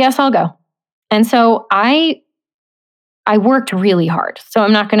 I guess I'll go. And so I worked really hard. So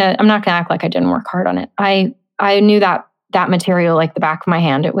I'm not gonna act like I didn't work hard on it. I knew that material like the back of my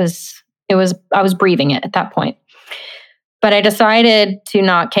hand. I was breathing it at that point. But I decided to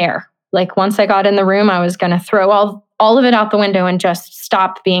not care. Like once I got in the room, I was gonna throw all of it out the window and just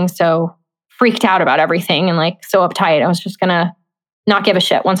stop being so freaked out about everything and like so uptight. I was just gonna not give a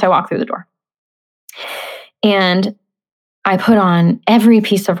shit once I walked through the door. And I put on every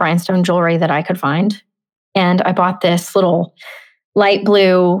piece of rhinestone jewelry that I could find. And I bought this little light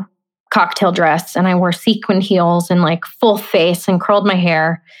blue cocktail dress and I wore sequin heels and like full face and curled my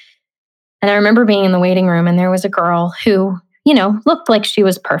hair. And I remember being in the waiting room and there was a girl who, looked like she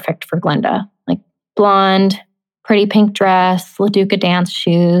was perfect for Glinda. Like blonde, pretty pink dress, LaDuca dance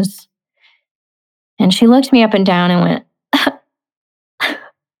shoes. And she looked me up and down and went,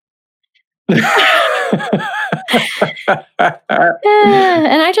 and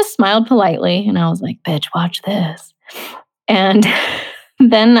I just smiled politely. And I was like, bitch, watch this. And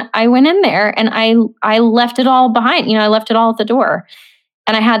then I went in there and I left it all behind. I left it all at the door.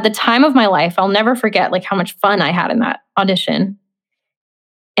 And I had the time of my life. I'll never forget like how much fun I had in that audition.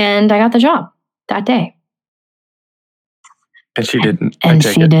 And I got the job that day. And she didn't. And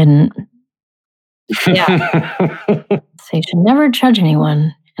she didn't. Yeah. So you should never judge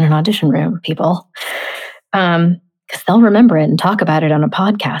anyone in an audition room, people. Because they'll remember it and talk about it on a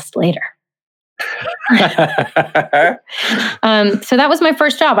podcast later. So that was my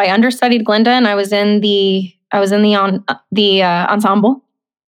first job. I understudied Glinda, and I was in the ensemble,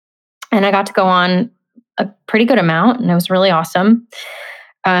 and I got to go on a pretty good amount, and it was really awesome.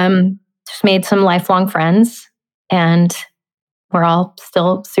 Just made some lifelong friends, and we're all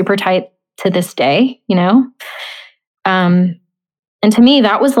still super tight to this day, And to me,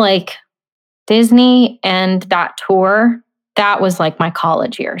 that was like Disney and that tour. That was like my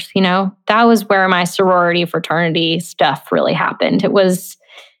college years, That was where my sorority, fraternity stuff really happened. It was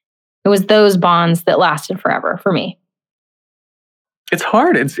those bonds that lasted forever for me. It's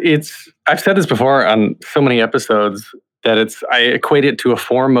hard. It's. I've said this before on so many episodes that I equate it to a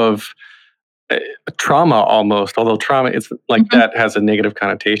form of trauma almost. Although trauma, it's like that has a negative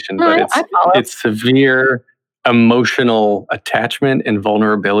connotation, but it's severe emotional attachment and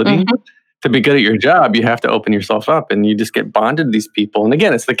vulnerability. Mm-hmm. To be good at your job, you have to open yourself up, and you just get bonded to these people. And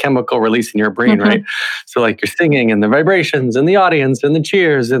again, it's the chemical release in your brain, mm-hmm. right? So like you're singing and the vibrations and the audience and the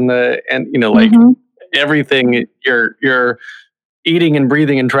cheers and mm-hmm. everything. You're eating and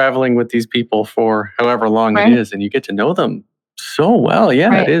breathing and traveling with these people for however long it is, and you get to know them so well. Yeah,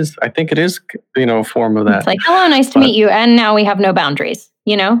 right. It is. I think it is, a form of that. It's like, hello, nice to meet you. And now we have no boundaries,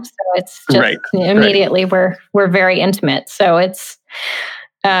 So it's just immediately we're very intimate. So it's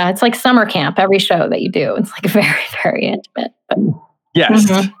like summer camp, every show that you do. It's like very, very intimate. But, yes.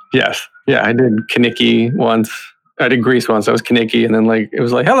 Mm-hmm. Yes. Yeah. I did Kaniki once. I did Grease once. I was Kaniki. And then it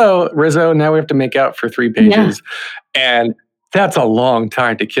was like, hello, Rizzo. Now we have to make out for 3 pages. Yeah. And that's a long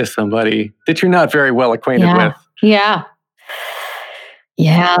time to kiss somebody that you're not very well acquainted with. Yeah.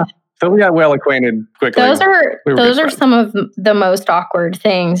 Yeah. So we got well acquainted quickly. Those are some of the most awkward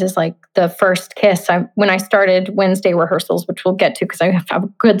things, is like the first kiss. When I started Wednesday rehearsals, which we'll get to because I have a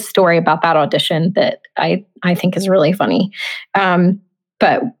good story about that audition that I think is really funny.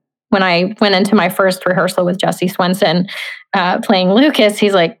 But when I went into my first rehearsal with Jesse Swenson playing Lucas,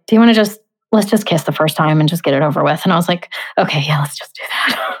 he's like, do you want to let's just kiss the first time and just get it over with? And I was like, okay, yeah, let's just do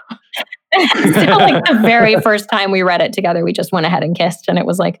that. So like the very first time we read it together, we just went ahead and kissed, and it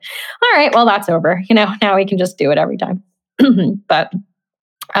was like, all right, well, that's over. Now we can just do it every time. But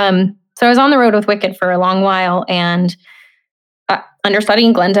so I was on the road with Wicked for a long while, and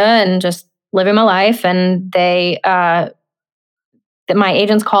understudying Glinda and just living my life. And that my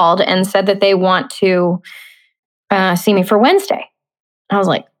agents called and said that they want to see me for Wednesday. I was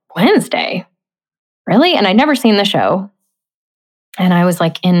like, Wednesday? Really? And I'd never seen the show. And I was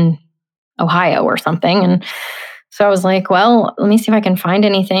like in Ohio or something. And so I was like, well, let me see if I can find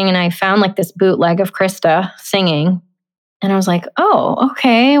anything. And I found like this bootleg of Krista singing. And I was like, oh,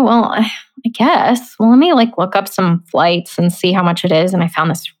 okay, well, I guess. Well, let me look up some flights and see how much it is. And I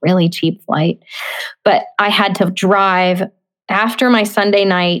found this really cheap flight. But I had to drive after my Sunday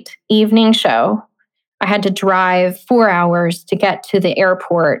night evening show. I had to drive 4 hours to get to the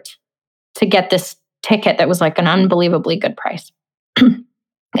airport to get this ticket that was like an unbelievably good price.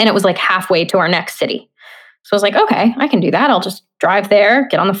 And it was like halfway to our next city. So I was like, okay, I can do that. I'll just drive there,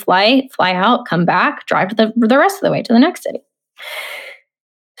 get on the flight, fly out, come back, drive to the rest of the way to the next city.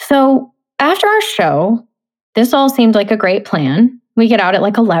 So after our show, this all seemed like a great plan. We get out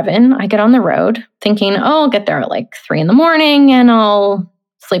at 11. I get on the road thinking, I'll get there at 3 a.m. and I'll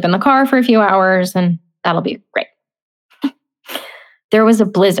sleep in the car for a few hours and that'll be great. There was a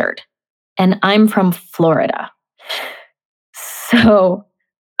blizzard and I'm from Florida. So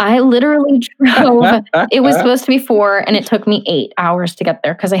I literally drove. It was supposed to be 4 and it took me 8 hours to get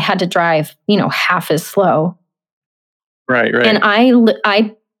there because I had to drive, half as slow. Right. And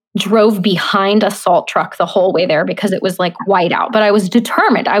I drove behind a salt truck the whole way there because it was white out. But I was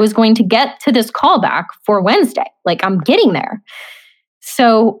determined. I was going to get to this callback for Wednesday. I'm getting there.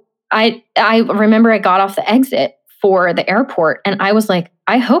 So I remember I got off the exit for the airport and I was like,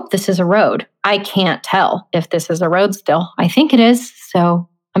 I hope this is a road. I can't tell if this is a road still. I think it is. So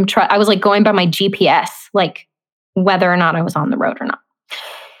I was going by my GPS, whether or not I was on the road or not.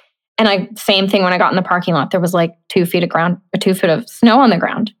 And same thing when I got in the parking lot, there was like 2 feet of snow on the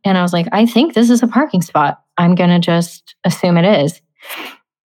ground. And I was like, I think this is a parking spot. I'm going to just assume it is.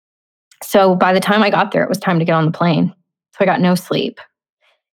 So by the time I got there, it was time to get on the plane. So I got no sleep.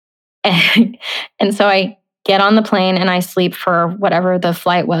 And so I get on the plane and I sleep for whatever the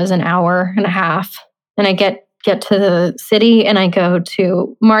flight was, an hour and a half. And I get to the city and I go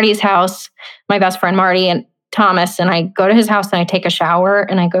to Marty's house, my best friend Marty and Thomas, and I go to his house and I take a shower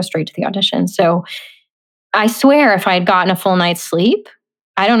and I go straight to the audition. So I swear if I had gotten a full night's sleep,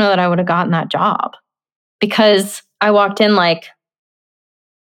 I don't know that I would have gotten that job, because I walked in like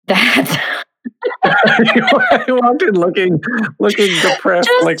that. I walked in looking depressed,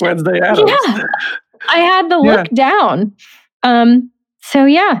 Just, like Wednesday Addams. Yeah, I had the look down. So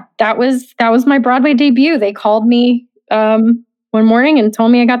yeah, that was my Broadway debut. They called me one morning and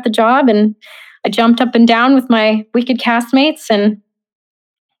told me I got the job, and I jumped up and down with my Wicked castmates and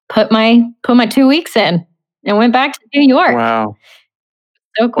put my 2 weeks in and went back to New York. Wow.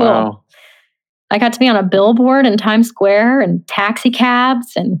 So cool. Wow. I got to be on a billboard in Times Square and taxi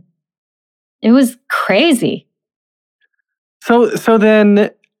cabs, and it was crazy. So then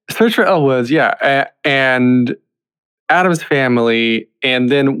Search for Elwood, yeah, and Addams Family,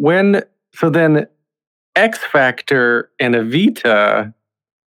 and then X Factor and Evita,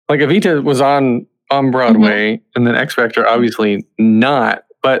 like Evita was on Broadway, and then X Factor obviously not,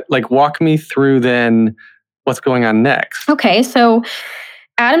 but like walk me through then what's going on next. Okay, so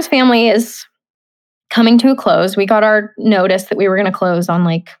Addams Family is coming to a close. We got our notice that we were going to close on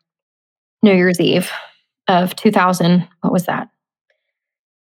like New Year's Eve of 2000. What was that?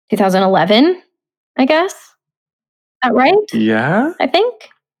 2011, I guess. Is that right? Yeah. I think.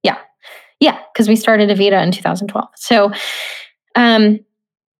 Yeah. Yeah, because we started Evita in 2012. So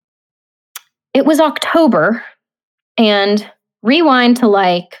it was October, and rewind to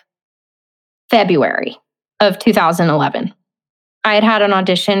like February of 2011. I had an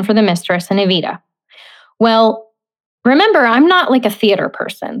audition for The Mistress and Evita. Well, remember, I'm not like a theater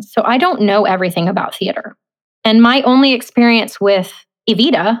person, so I don't know everything about theater. And my only experience with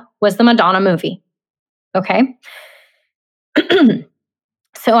Evita was the Madonna movie. Okay?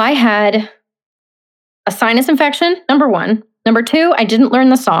 So I had a sinus infection, number 1. Number 2, I didn't learn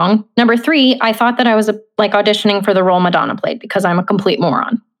the song. Number 3, I thought that I was like auditioning for the role Madonna played, because I'm a complete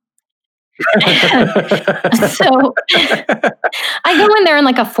moron. So I go in there in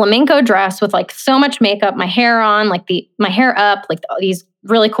like a flamenco dress with like so much makeup, my hair on, like my hair up, like these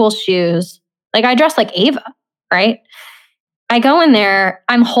really cool shoes. Like I dress like Ava, right? I go in there,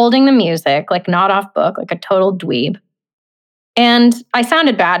 I'm holding the music, like not off book, like a total dweeb. And I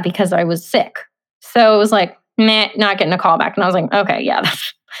sounded bad because I was sick. So it was like, meh, not getting a call back. And I was like, okay, yeah,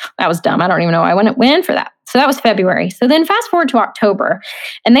 that was dumb. I don't even know why I went in for that. So that was February. So then fast forward to October,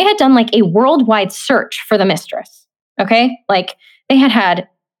 and they had done like a worldwide search for The Mistress. Okay. Like they had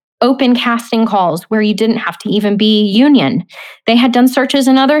open casting calls where you didn't have to even be union. They had done searches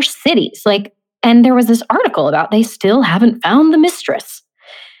in other cities. And there was this article about they still haven't found The Mistress.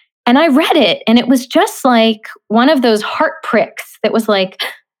 And I read it, and it was just like one of those heart pricks that was like,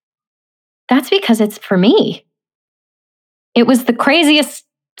 that's because it's for me. It was the craziest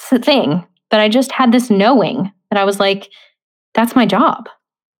thing, but I just had this knowing that I was like, that's my job.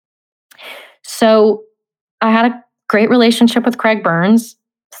 So I had a great relationship with Craig Burns,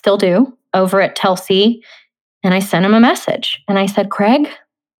 still do, over at Telsey. And I sent him a message and I said, Craig,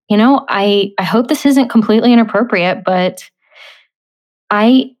 you know, I hope this isn't completely inappropriate, but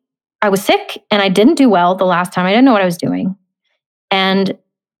I was sick and I didn't do well the last time. I didn't know what I was doing. And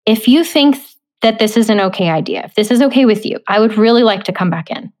if you think that this is an okay idea, if this is okay with you, I would really like to come back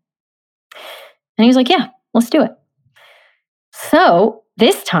in. And he was like, yeah, let's do it. So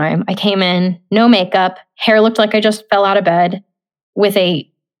this time I came in, no makeup, hair looked like I just fell out of bed, with a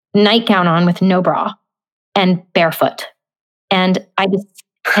nightgown on with no bra and barefoot. And I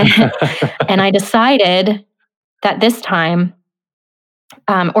decided that this time,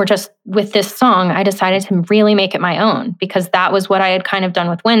 or just with this song, I decided to really make it my own, because that was what I had kind of done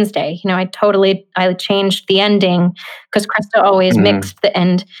with Wednesday. You know, I changed the ending because Krista always mixed the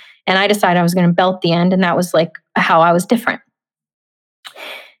end, and I decided I was going to belt the end, and that was like how I was different.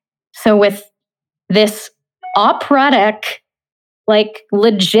 So with this operatic, like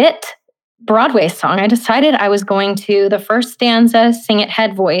legit Broadway song, I decided I was going to, the first stanza, sing it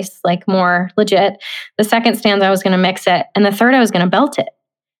head voice, like more legit. The second stanza, I was going to mix it. And the third, I was going to belt it.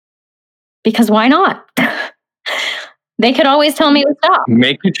 Because why not? They could always tell me to stop.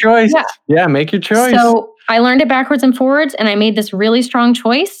 Make your choice. Yeah, make your choice. So I learned it backwards and forwards, and I made this really strong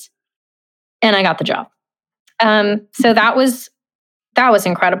choice, and I got the job. So that was that was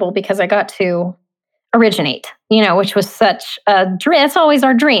incredible because I got to originate, which was such a dream. It's always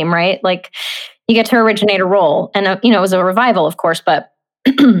our dream, right? Like you get to originate a role. And, it was a revival, of course, but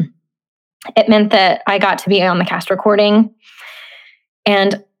it meant that I got to be on the cast recording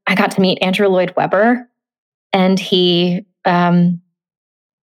and I got to meet Andrew Lloyd Webber. And he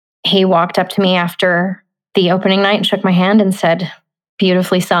walked up to me after the opening night and shook my hand and said,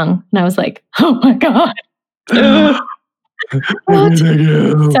 "Beautifully sung." And I was like, "Oh my God." What?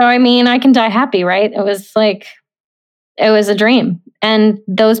 So, I can die happy, right? It was a dream. And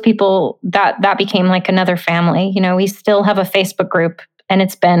those people, that became like another family. We still have a Facebook group and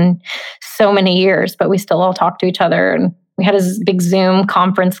it's been so many years, but we still all talk to each other. And we had a big Zoom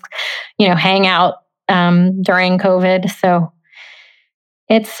conference, hangout during COVID. So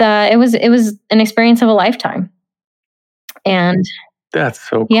it was an experience of a lifetime. And that's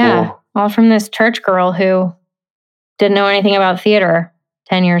so cool. Yeah, all from this church girl who didn't know anything about theater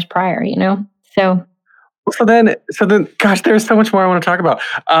 10 years prior, So then, gosh, there's so much more I want to talk about.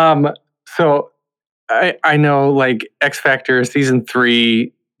 So I know like X Factor season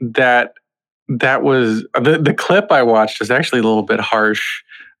 3, that was the clip I watched was actually a little bit harsh.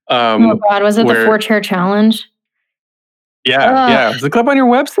 Oh God, was it the 4-chair challenge? Yeah. It was the clip on your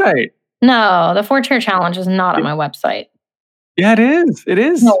website. No, the 4-chair challenge is not on my website. Yeah, it is. It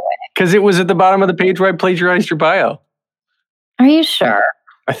is. No way. Because it was at the bottom of the page where I plagiarized your bio. Are you sure?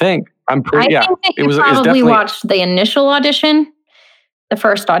 I think. I'm pretty. I think that you probably watched the initial audition, the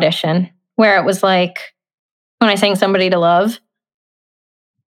first audition, where it was like when I sang "Somebody to Love."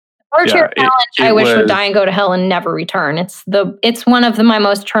 4-chair challenge. I wish would die and go to hell and never return. It's one of my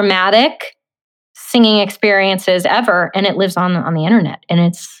most traumatic singing experiences ever, and it lives on the internet. And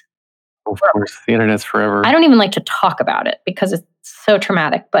it's of course the internet's forever. I don't even like to talk about it because it's so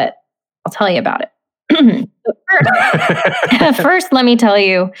traumatic, but I'll tell you about it. First, let me tell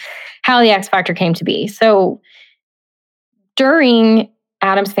you how the X Factor came to be. So during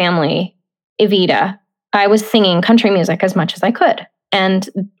Addams Family, Evita, I was singing country music as much as I could. And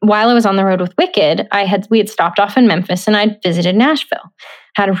while I was on the road with Wicked, we had stopped off in Memphis and I'd visited Nashville.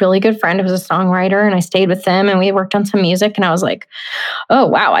 Had a really good friend who was a songwriter and I stayed with them and we worked on some music and I was like, oh,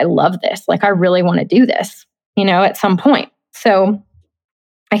 wow, I love this. Like, I really want to do this, at some point. So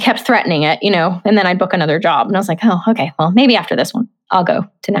I kept threatening it, and then I'd book another job. And I was like, oh, okay, well, maybe after this one, I'll go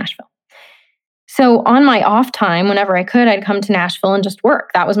to Nashville. So on my off time, whenever I could, I'd come to Nashville and just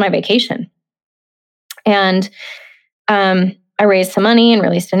work. That was my vacation. And I raised some money and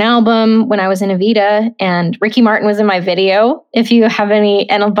released an album when I was in Evita. And Ricky Martin was in my video. If you have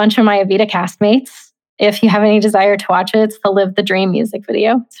and a bunch of my Evita castmates, if you have any desire to watch it, it's the Live the Dream music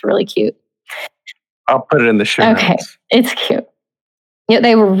video. It's really cute. I'll put it in the show notes. Okay, it's cute.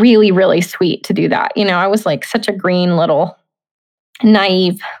 They were really, really sweet to do that. I was like such a green little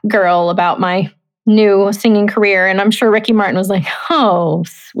naive girl about my new singing career. And I'm sure Ricky Martin was like, oh,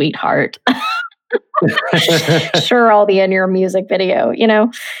 sweetheart. Sure, I'll be in your music video,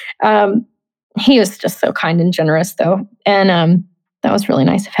 He was just so kind and generous, though. And that was really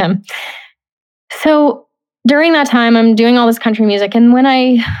nice of him. So during that time, I'm doing all this country music. And when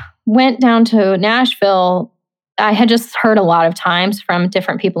I went down to Nashville, I had just heard a lot of times from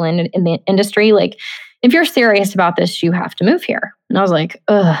different people in the industry, like, if you're serious about this, you have to move here. And I was like,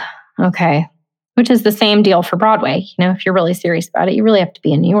 ugh, okay. Which is the same deal for Broadway. If you're really serious about it, you really have to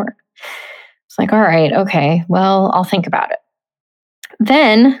be in New York. It's like, all right, okay, well, I'll think about it.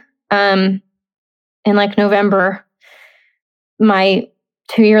 Then in like November, my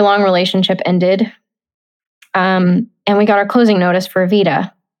 2-year-long relationship ended. And we got our closing notice for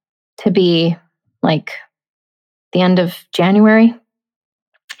Evita to be like the end of January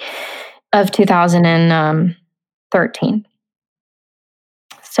of 2013.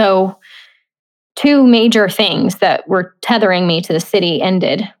 So 2 major things that were tethering me to the city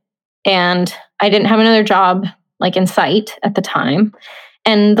ended. And I didn't have another job like in sight at the time.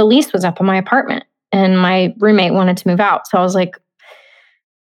 And the lease was up on my apartment and my roommate wanted to move out. So I was like,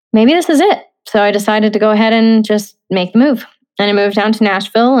 maybe this is it. So I decided to go ahead and just make the move. And I moved down to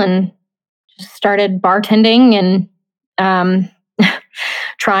Nashville and just started bartending and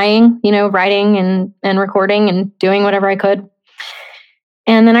trying, writing and recording and doing whatever I could.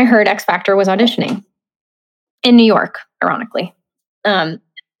 And then I heard X Factor was auditioning in New York, ironically. So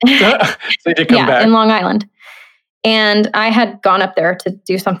you did come back. In Long Island. And I had gone up there to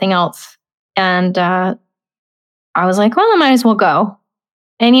do something else. And I was like, well, I might as well go.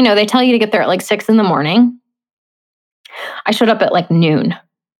 And, they tell you to get there at like 6 a.m. I showed up at like noon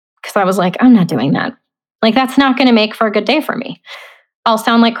because I was like, I'm not doing that. Like, that's not going to make for a good day for me. I'll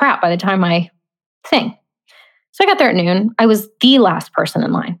sound like crap by the time I sing. So I got there at noon. I was the last person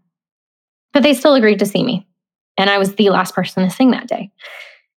in line, but they still agreed to see me. And I was the last person to sing that day.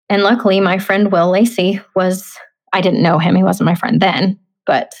 And luckily, my friend Will Lacey I didn't know him. He wasn't my friend then,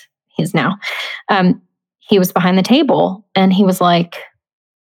 but he's now. He was behind the table and he was like,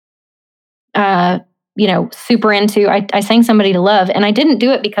 super into, I sang Somebody to Love. And I didn't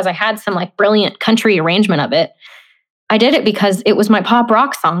do it because I had some like brilliant country arrangement of it. I did it because it was my pop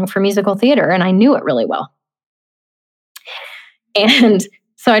rock song for musical theater and I knew it really well. And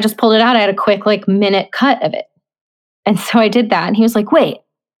so I just pulled it out. I had a quick minute cut of it. And so I did that. And he was like, wait,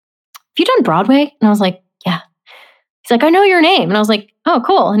 have you done Broadway? And I was like, yeah. He's like, I know your name. And I was like, oh,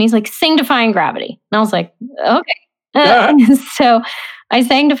 cool. And he's like, sing Defying Gravity. And I was like, okay. So I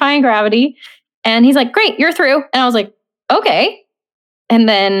sang Defying Gravity. And he's like, great, you're through. And I was like, okay. And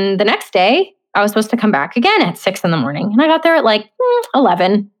then the next day, I was supposed to come back again at 6 a.m. And I got there at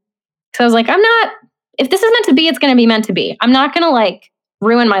 11. So I was like, if this is meant to be, it's going to be meant to be. I'm not going to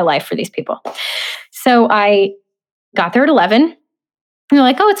ruin my life for these people. So I got there at 11. And they're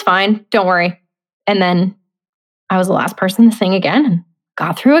like, oh, it's fine. Don't worry. And then I was the last person to sing again and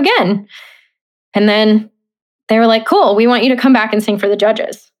got through again. And then they were like, cool, we want you to come back and sing for the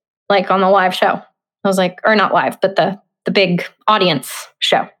judges, on the live show. I was like, or not live, but the big audience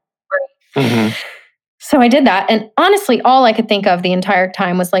show. Mm-hmm. So I did that. And honestly, all I could think of the entire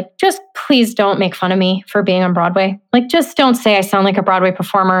time was just please don't make fun of me for being on Broadway. Just don't say I sound like a Broadway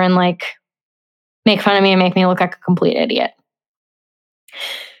performer and make fun of me and make me look like a complete idiot.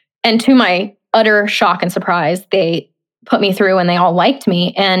 And to my utter shock and surprise, they put me through and they all liked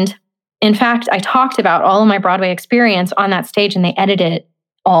me. And in fact, I talked about all of my Broadway experience on that stage and they edited it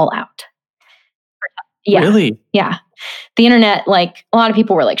all out. Yeah. Really? Yeah. The internet, a lot of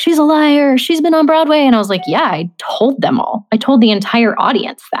people were like, she's a liar. She's been on Broadway. And I was like, yeah, I told them all. I told the entire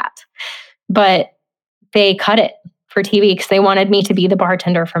audience that. But they cut it for TV because they wanted me to be the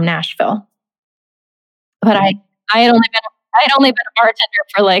bartender from Nashville. But I had only been a bartender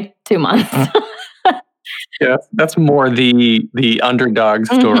for 2 months. Yeah, that's more the underdog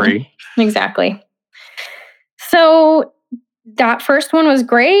story. Mm-hmm. Exactly. So that first one was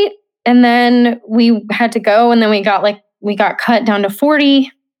great. And then we had to go and then we got cut down to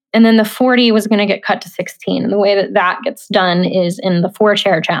 40. And then the 40 was going to get cut to 16. And the way that gets done is in the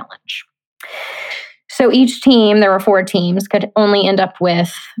 4-chair challenge. So each team, there were 4 teams, could only end up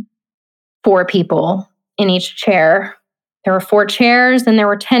with 4 people in each chair. There were 4 chairs and there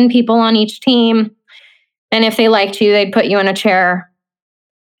were 10 people on each team. And if they liked you, they'd put you in a chair.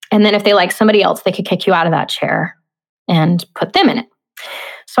 And then if they liked somebody else, they could kick you out of that chair and put them in it.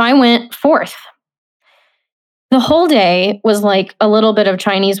 So I went 4th. The whole day was a little bit of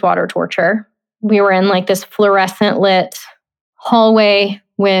Chinese water torture. We were in this fluorescent lit hallway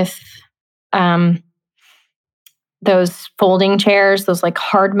with those folding chairs, those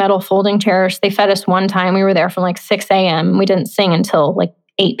hard metal folding chairs. They fed us one time. We were there from 6 a.m. We didn't sing until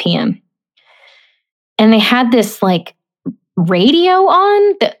 8 p.m. And they had this radio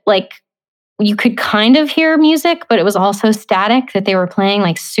on that you could kind of hear music, but it was also static that they were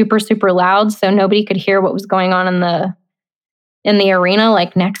playing super, super loud. So nobody could hear what was going on in the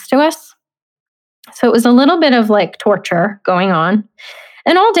arena next to us. So it was a little bit of torture going on.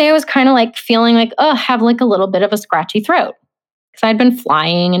 And all day I was kind of feeling have a little bit of a scratchy throat. Because I'd been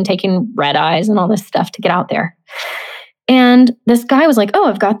flying and taking red eyes and all this stuff to get out there. And this guy was like, oh,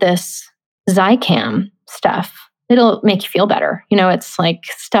 I've got this Zicam stuff. It'll make you feel better. It's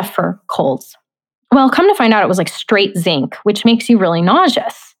stuff for colds. Well, come to find out it was straight zinc, which makes you really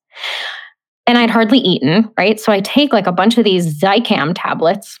nauseous. And I'd hardly eaten, right? So I take a bunch of these Zicam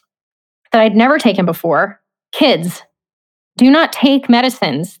tablets that I'd never taken before. Kids, do not take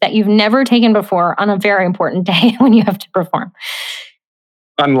medicines that you've never taken before on a very important day when you have to perform.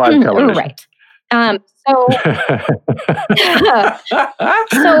 On live television. Right. So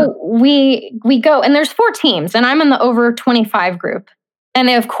we go, and there's 4 teams, and I'm in the over 25 group. And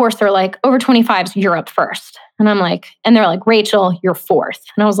they, of course, they're over 25s, you're up first. And I'm and they're like, Rachel, you're 4th.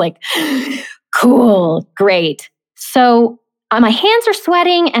 And I was like, cool, great. So my hands are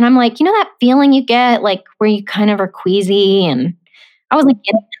sweating, and I'm that feeling you get, where you kind of are queasy. And I was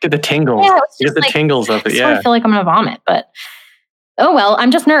get the tingles. Yeah, you get the tingles of it. I feel like I'm going to vomit, but oh, well,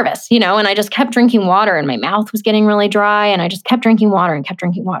 I'm just nervous, and I just kept drinking water and my mouth was getting really dry and I just kept drinking water and kept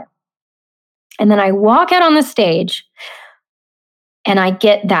drinking water. And then I walk out on the stage and I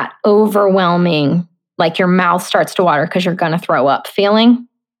get that overwhelming, your mouth starts to water because you're going to throw up feeling.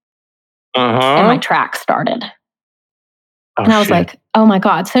 And my track started. And I was like, oh my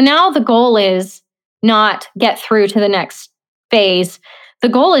God. So now the goal is not get through to the next phase. The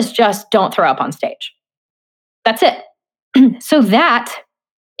goal is just don't throw up on stage. That's it. So that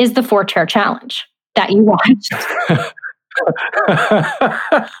is the 4-chair challenge that you watched.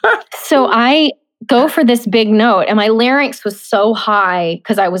 So I go for this big note, and my larynx was so high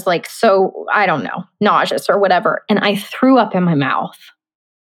because I was like so, I don't know, nauseous or whatever. And I threw up in my mouth.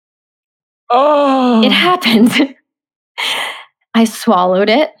 Oh, It happened. I swallowed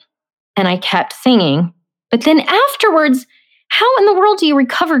it and I kept singing. But then afterwards, how in the world do you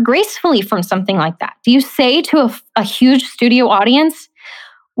recover gracefully from something like that? Do you say to a huge studio audience,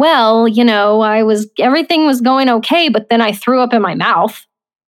 well, everything was going okay, but then I threw up in my mouth?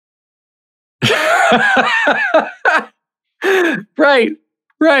 Right.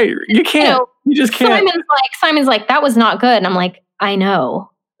 You can't. You just can't. Simon's like, that was not good. And I'm like, I know.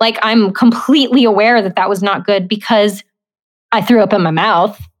 Like, I'm completely aware that was not good because I threw up in my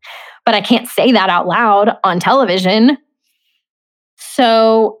mouth, but I can't say that out loud on television.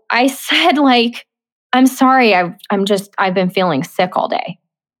 So I said, like, I'm sorry. I've been feeling sick all day.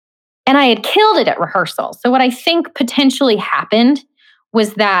 And I had killed it at rehearsal. So what I think potentially happened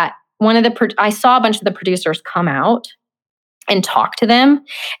was that I saw a bunch of the producers come out and talk to them.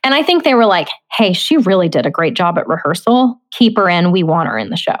 And I think they were like, hey, she really did a great job at rehearsal. Keep her in. We want her in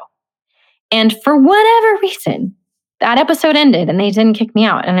the show. And for whatever reason, that episode ended and they didn't kick me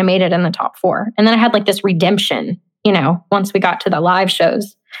out. And I made it in the top 4. And then I had like this redemption, once we got to the live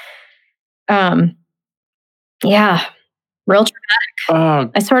shows. Yeah, real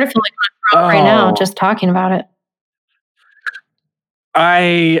traumatic. I sort of feel like I'm drunk right now just talking about it.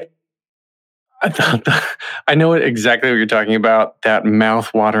 I know exactly what you're talking about, that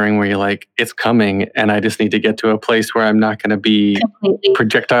mouth watering where you're like, it's coming and I just need to get to a place where I'm not going to be completely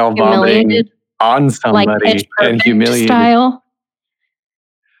projectile vomiting on somebody and humiliated. Style.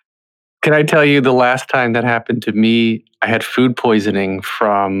 Can I tell you the last time that happened to me, I had food poisoning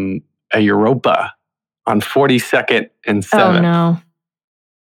from a Europa on 42nd and 7th. Oh, no.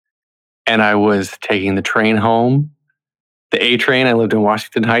 And I was taking the train home, the A train. I lived in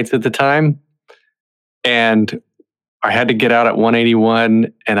Washington Heights at the time. And I had to get out at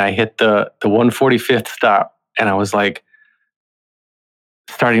 181 and I hit the 145th stop. And I was like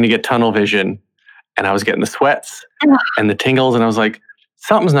starting to get tunnel vision. And I was getting the sweats and the tingles. And I was like,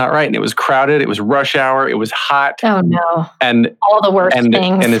 something's not right. And it was crowded. It was rush hour. It was hot. Oh, no. And all the worst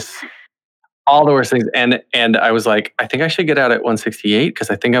things. And it's all the worst things. And I was like, I think I should get out at 168 because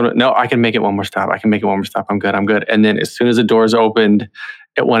I think I can make it one more stop. I'm good. And then as soon as the doors opened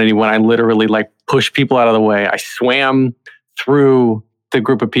at 181, I literally like pushed people out of the way. I swam through the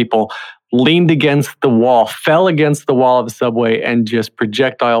group of people, leaned against the wall, fell against the wall of the subway, and just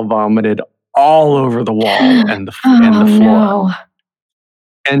projectile vomited all over the wall and the floor. No.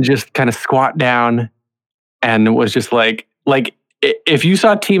 And just kind of squat down and was just like if you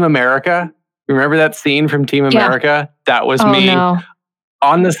saw Team America, remember that scene from Team America? That was me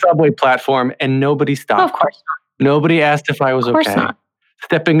on the subway platform and nobody stopped. Oh, of course not. Nobody asked if I was okay. Of course not.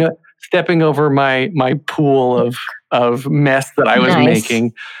 Stepping over my pool of mess that I was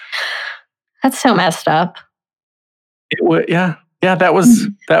making. That's so messed up. Yeah. That was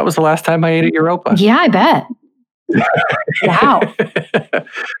the last time I ate at Europa. Yeah, I bet. Wow.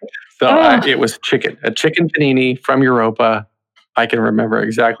 So it was a chicken panini from Europa. I can remember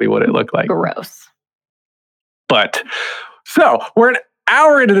exactly what it looked like. Gross. But so we're an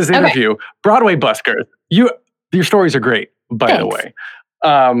hour into this interview. Okay. Broadway Buskers. Your stories are great, by the way.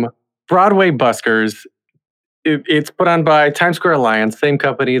 Broadway Buskers, it's put on by Times Square Alliance, same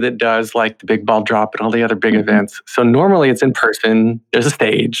company that does like the Big Ball Drop and all the other big events. So normally it's in person. There's a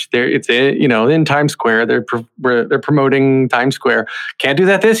stage. It's in Times Square. They're promoting Times Square. Can't do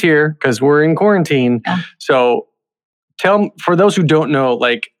that this year because we're in quarantine. Yeah. So for those who don't know,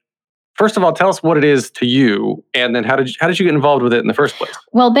 like, first of all, tell us what it is to you, and then how did you get involved with it in the first place?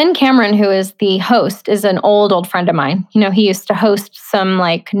 Well, Ben Cameron, who is the host, is an old friend of mine. He used to host some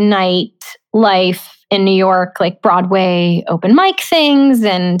like night life in New York, like Broadway open mic things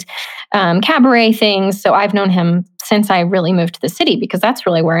and cabaret things. So I've known him since I really moved to the city because that's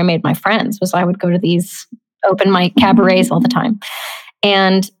really where I made my friends. Was I would go to these open mic cabarets all the time,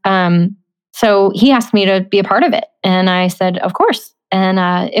 and so he asked me to be a part of it, and I said, of course. And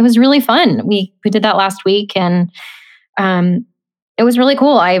it was really fun. We did that last week, and it was really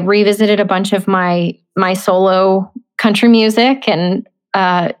cool. I revisited a bunch of my solo country music, and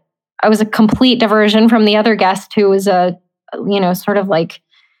I was a complete diversion from the other guest, who was sort of like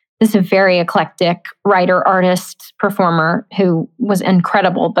this very eclectic writer, artist, performer who was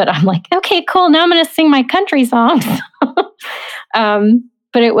incredible. But I'm like, okay, cool. Now I'm going to sing my country songs.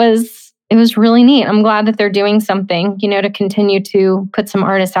 But it was was really neat. I'm glad that they're doing something, to continue to put some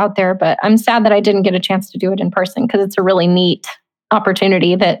artists out there. But I'm sad that I didn't get a chance to do it in person because it's a really neat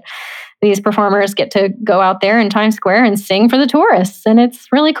opportunity that these performers get to go out there in Times Square and sing for the tourists. And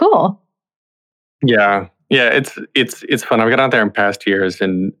it's really cool. Yeah. Yeah, it's fun. I've gone out there in past years,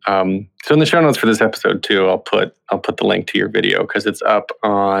 and so in the show notes for this episode too, I'll put the link to your video because it's up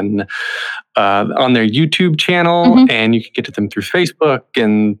on their YouTube channel, and you can get to them through Facebook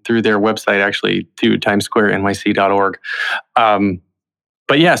and through their website, actually, through timessquarenyc.org.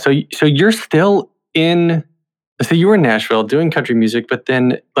 But yeah, so you're still in. So you were in Nashville doing country music, but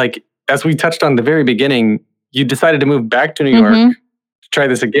then, like as we touched on at the very beginning, you decided to move back to New York to try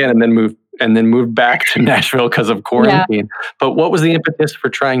this again, and then moved back to Nashville because of quarantine. Yeah. But what was the impetus for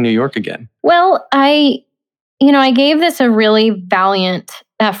trying New York again? Well, I gave this a really valiant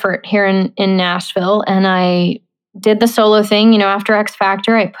effort here in Nashville, and I did the solo thing. After X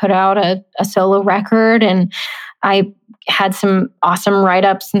Factor, I put out a solo record, and I had some awesome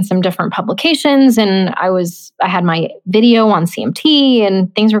write-ups in some different publications, and I had my video on CMT,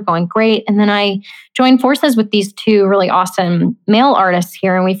 and things were going great. And then I joined forces with these two really awesome male artists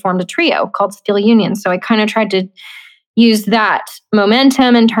here, and we formed a trio called Steel Union. So I kind of tried to use that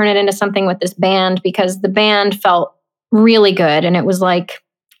momentum and turn it into something with this band, because the band felt really good, and it was like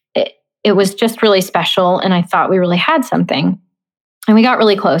it was just really special, and I thought we really had something. And we got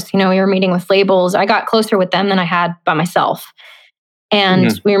really close. We were meeting with labels. I got closer with them than I had by myself.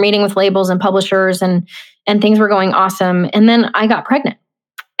 And we were meeting with labels and publishers, and things were going awesome. And then I got pregnant.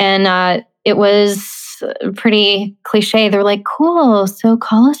 And it was pretty cliche. They're like, cool, so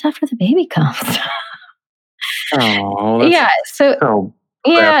call us after the baby comes. Oh, yeah. So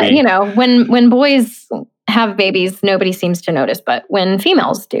yeah, when boys have babies, nobody seems to notice. But when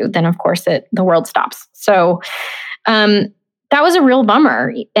females do, then of course the world stops. So that was a real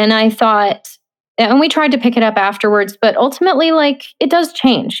bummer. And I thought, and we tried to pick it up afterwards, but ultimately, like, it does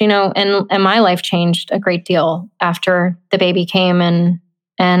change, and my life changed a great deal after the baby came. And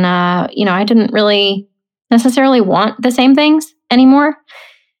I didn't really necessarily want the same things anymore.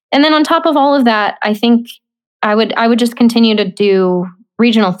 And then on top of all of that, I think I would just continue to do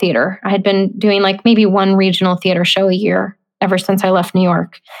regional theater. I had been doing like maybe one regional theater show a year ever since I left New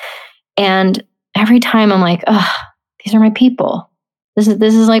York. And every time I'm like, ugh, these are my people. This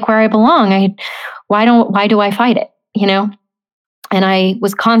is like where I belong. Why do I fight it? And I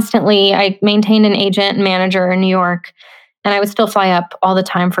maintained an agent and manager in New York, and I would still fly up all the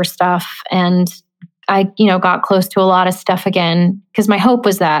time for stuff. And I, got close to a lot of stuff again, because my hope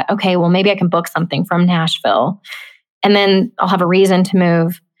was that, okay, well, maybe I can book something from Nashville, and then I'll have a reason to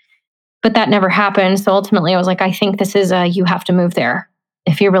move. But that never happened. So ultimately I was like, I think this is you have to move there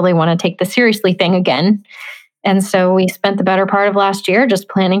if you really want to take this seriously thing again. And so we spent the better part of last year just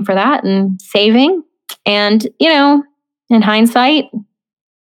planning for that and saving. And, in hindsight,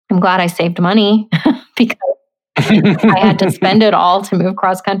 I'm glad I saved money because I had to spend it all to move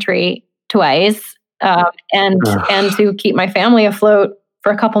cross country twice, and to keep my family afloat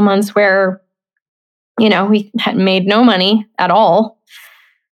for a couple months where, we had made no money at all.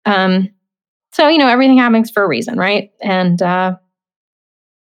 So, everything happens for a reason, right? And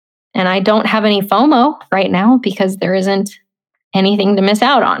I don't have any FOMO right now because there isn't anything to miss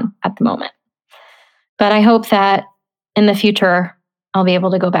out on at the moment. But I hope that in the future, I'll be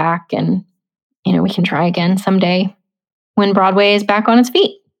able to go back and, we can try again someday when Broadway is back on its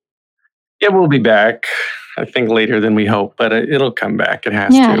feet. It will be back, I think, later than we hope, but it'll come back. It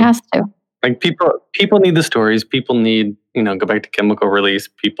has to. Yeah, it has to. Like people need the stories. People need, go back to Chemical Release.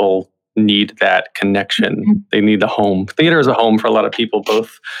 People need that connection. They need the home. Theater is a home for a lot of people,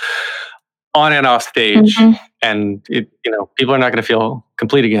 both on and off stage. And people are not going to feel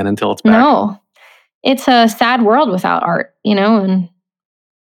complete again until it's back. No, it's a sad world without art, and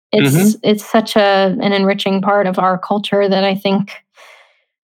it's such an enriching part of our culture that I think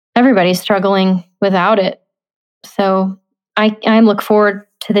everybody's struggling without it. So I look forward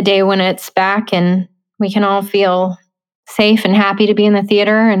to the day when it's back and we can all feel safe and happy to be in the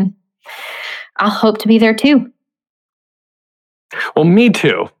theater, and I'll hope to be there too. Well, me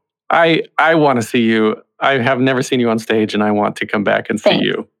too. I want to see you. I have never seen you on stage, and I want to come back and see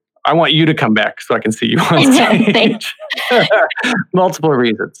you. I want you to come back so I can see you on stage. Multiple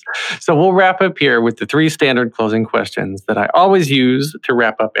reasons. So we'll wrap up here with the 3 standard closing questions that I always use to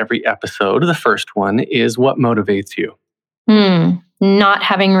wrap up every episode. The first one is, what motivates you? Not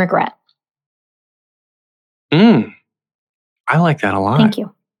having regret. I like that a lot. Thank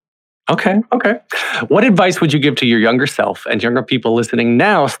you. Okay. What advice would you give to your younger self and younger people listening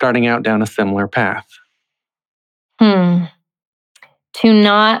now starting out down a similar path? To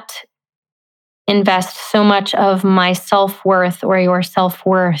not invest so much of my self-worth or your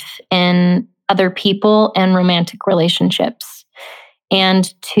self-worth in other people and romantic relationships,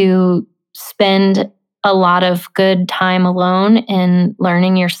 and to spend a lot of good time alone in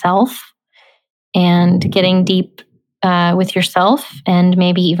learning yourself and getting deep with yourself, and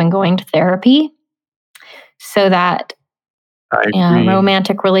maybe even going to therapy, so that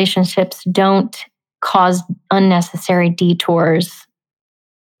romantic relationships don't cause unnecessary detours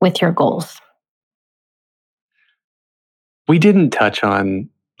with your goals. We didn't touch on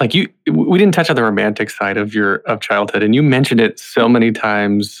we didn't touch on the romantic side of childhood, and you mentioned it so many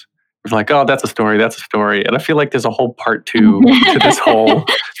times. It's like, oh, that's a story, and I feel like there's a whole part 2 to this whole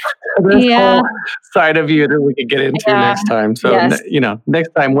whole side of you that we could get into next time. So next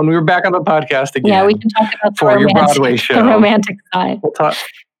time when we were back on the podcast again, we can talk about for your Broadway show, the romantic side.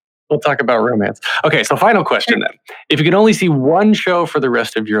 We'll talk about romance. Okay, so final question then. If you could only see one show for the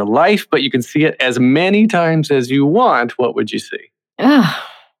rest of your life, but you can see it as many times as you want, what would you see? Oh,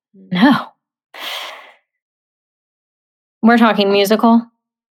 no. We're talking musical?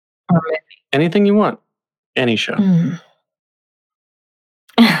 Or movie? Anything you want. Any show.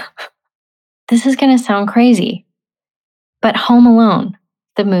 This is going to sound crazy, but Home Alone,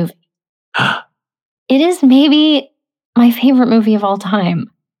 the movie. It is maybe my favorite movie of all time.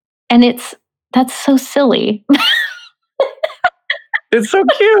 And that's so silly. It's so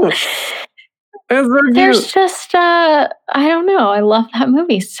cute. It's so cute. There's just, I don't know. I love that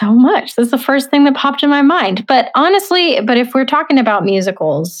movie so much. That's the first thing that popped in my mind. But honestly, if we're talking about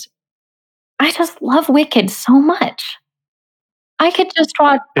musicals, I just love Wicked so much. I could just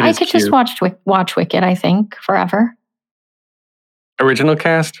watch Wicked, I think, forever. Original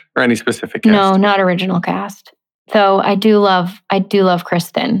cast or any specific cast? No, not original cast. Though I do love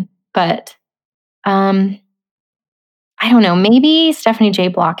Kristen, but I don't know, maybe Stephanie J.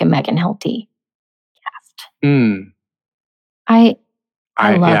 Block and Megan Hilty cast. I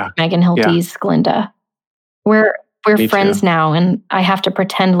love Megan Hilty's Glinda. We're friends now, and I have to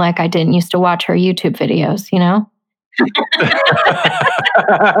pretend like I didn't used to watch her YouTube videos, you know?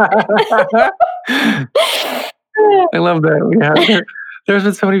 I love that. Yeah, there's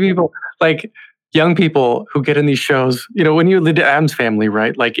been so many people, like young people who get in these shows. You know, when you did Addams Family,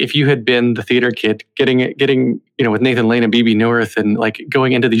 right? Like if you had been the theater kid, getting with Nathan Lane and Bebe Neuwirth, and like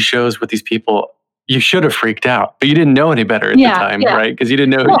going into these shows with these people, you should have freaked out, but you didn't know any better at the time, right? Because you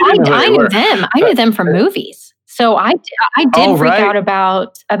didn't know. Well, I knew them. I knew them from movies, so I did freak out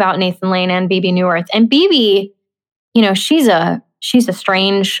about Nathan Lane and Bebe Neuwirth. And Bebe, she's a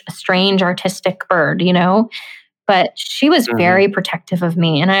strange artistic bird, but she was very protective of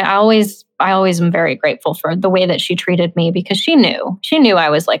me, and I always am very grateful for the way that she treated me, because she knew I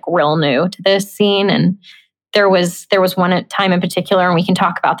was like real new to this scene. And there was one time in particular, and we can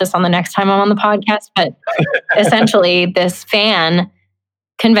talk about this on the next time I'm on the podcast, but essentially this fan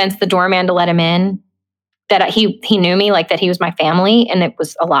convinced the doorman to let him in, that he knew me, like that he was my family, and it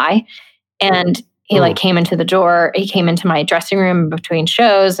was a lie. And he came into the door, he came into my dressing room between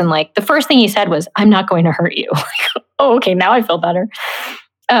shows, and like the first thing he said was, "I'm not going to hurt you." Like, oh, okay, now I feel better.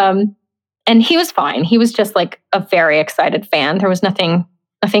 And he was fine. He was just like a very excited fan. There was nothing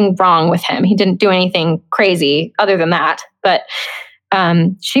wrong with him. He didn't do anything crazy other than that. But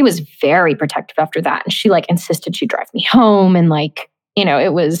she was very protective after that. And she like insisted she drive me home. And like, she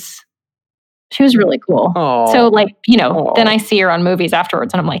was really cool. Aww. So like, then I see her on movies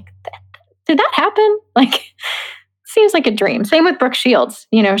afterwards and I'm like, did that happen? Like, seems like a dream. Same with Brooke Shields.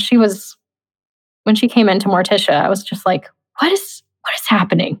 She was, when she came into Morticia, I was just like, what is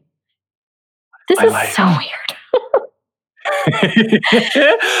happening? This is so weird.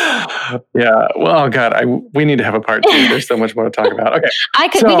 Yeah. Well, God, we need to have a part 2. There's so much more to talk about. Okay. We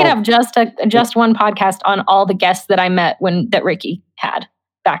could have just one podcast on all the guests that I met that Ricky had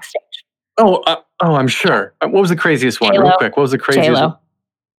backstage. Oh, I'm sure. What was the craziest one? J-Lo. Real quick. What was the craziest J-Lo. one?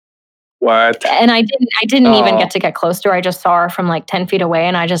 What? And I didn't even get close to her. I just saw her from like 10 feet away,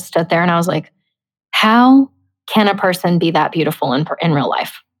 and I just stood there and I was like, how can a person be that beautiful in real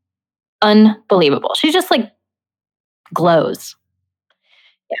life? Unbelievable. She just like glows.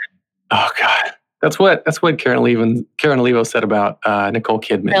 Yeah. Oh God. That's what Karen Olivo said about Nicole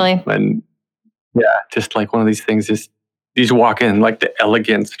Kidman. Really? And just like one of these things is, you walk in, like the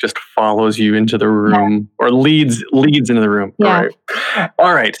elegance just follows you into the room or leads into the room. Yeah.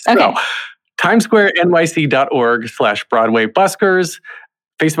 All right. So okay. timesquarenyc.org/Broadway Buskers,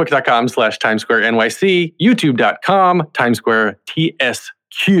 facebook.com/timesquarenyc, youtube.com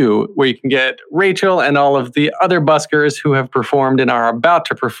timesquareTSQ, where you can get Rachel and all of the other buskers who have performed and are about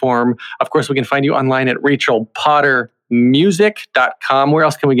to perform. Of course, we can find you online at rachelpotter.com. rachelmusic.com. Where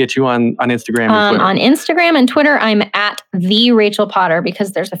else can we get you on Instagram and Twitter? On Instagram and Twitter, I'm at the Rachel Potter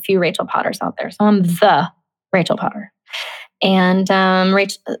because there's a few Rachel Potters out there. So I'm the Rachel Potter. And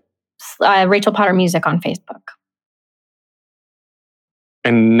Rachel Potter Music on Facebook.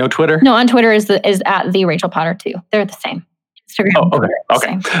 And no Twitter? No, on Twitter is at the Rachel Potter too. They're the same. Instagram.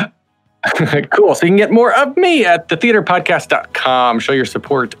 Okay. Cool. So you can get more of me at thetheaterpodcast.com. Show your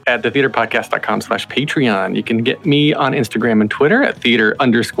support at thetheaterpodcast.com/Patreon. You can get me on Instagram and Twitter at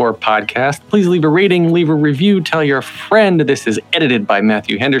theater_podcast. Please leave a rating, leave a review, tell your friend. This is edited by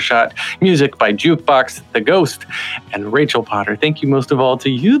Matthew Hendershot, music by Jukebox, The Ghost, and Rachel Potter. Thank you most of all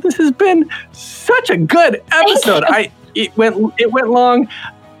to you. This has been such a good episode. It went long.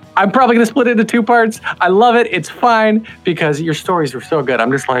 I'm probably going to split it into 2 parts. I love it. It's fine because your stories were so good.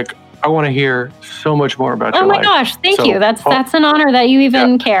 I'm just like, I want to hear so much more about your life. Oh my gosh, thank you. That's an honor that you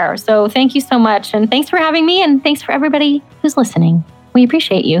even care. So thank you so much. And thanks for having me. And thanks for everybody who's listening. We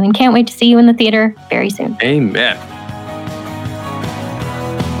appreciate you and can't wait to see you in the theater very soon. Amen.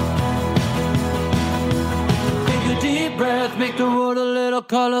 Take a deep breath, make the world a little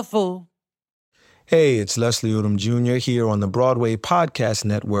colorful. Hey, it's Leslie Odom Jr. here on the Broadway Podcast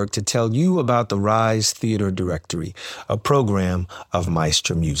Network to tell you about the Rise Theater Directory, a program of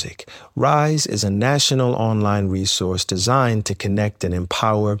Maestro Music. Rise is a national online resource designed to connect and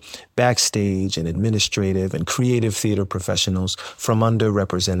empower backstage and administrative and creative theater professionals from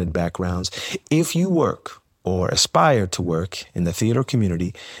underrepresented backgrounds. If you work or aspire to work in the theater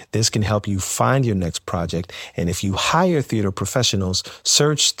community, this can help you find your next project. And if you hire theater professionals,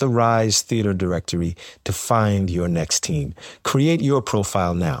 search the Rise Theater Directory to find your next team. Create your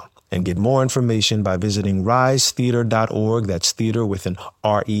profile now and get more information by visiting risetheater.org. That's theater with an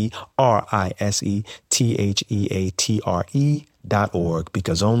RERISETHEATRE.org,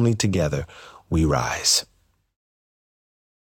 because only together we rise.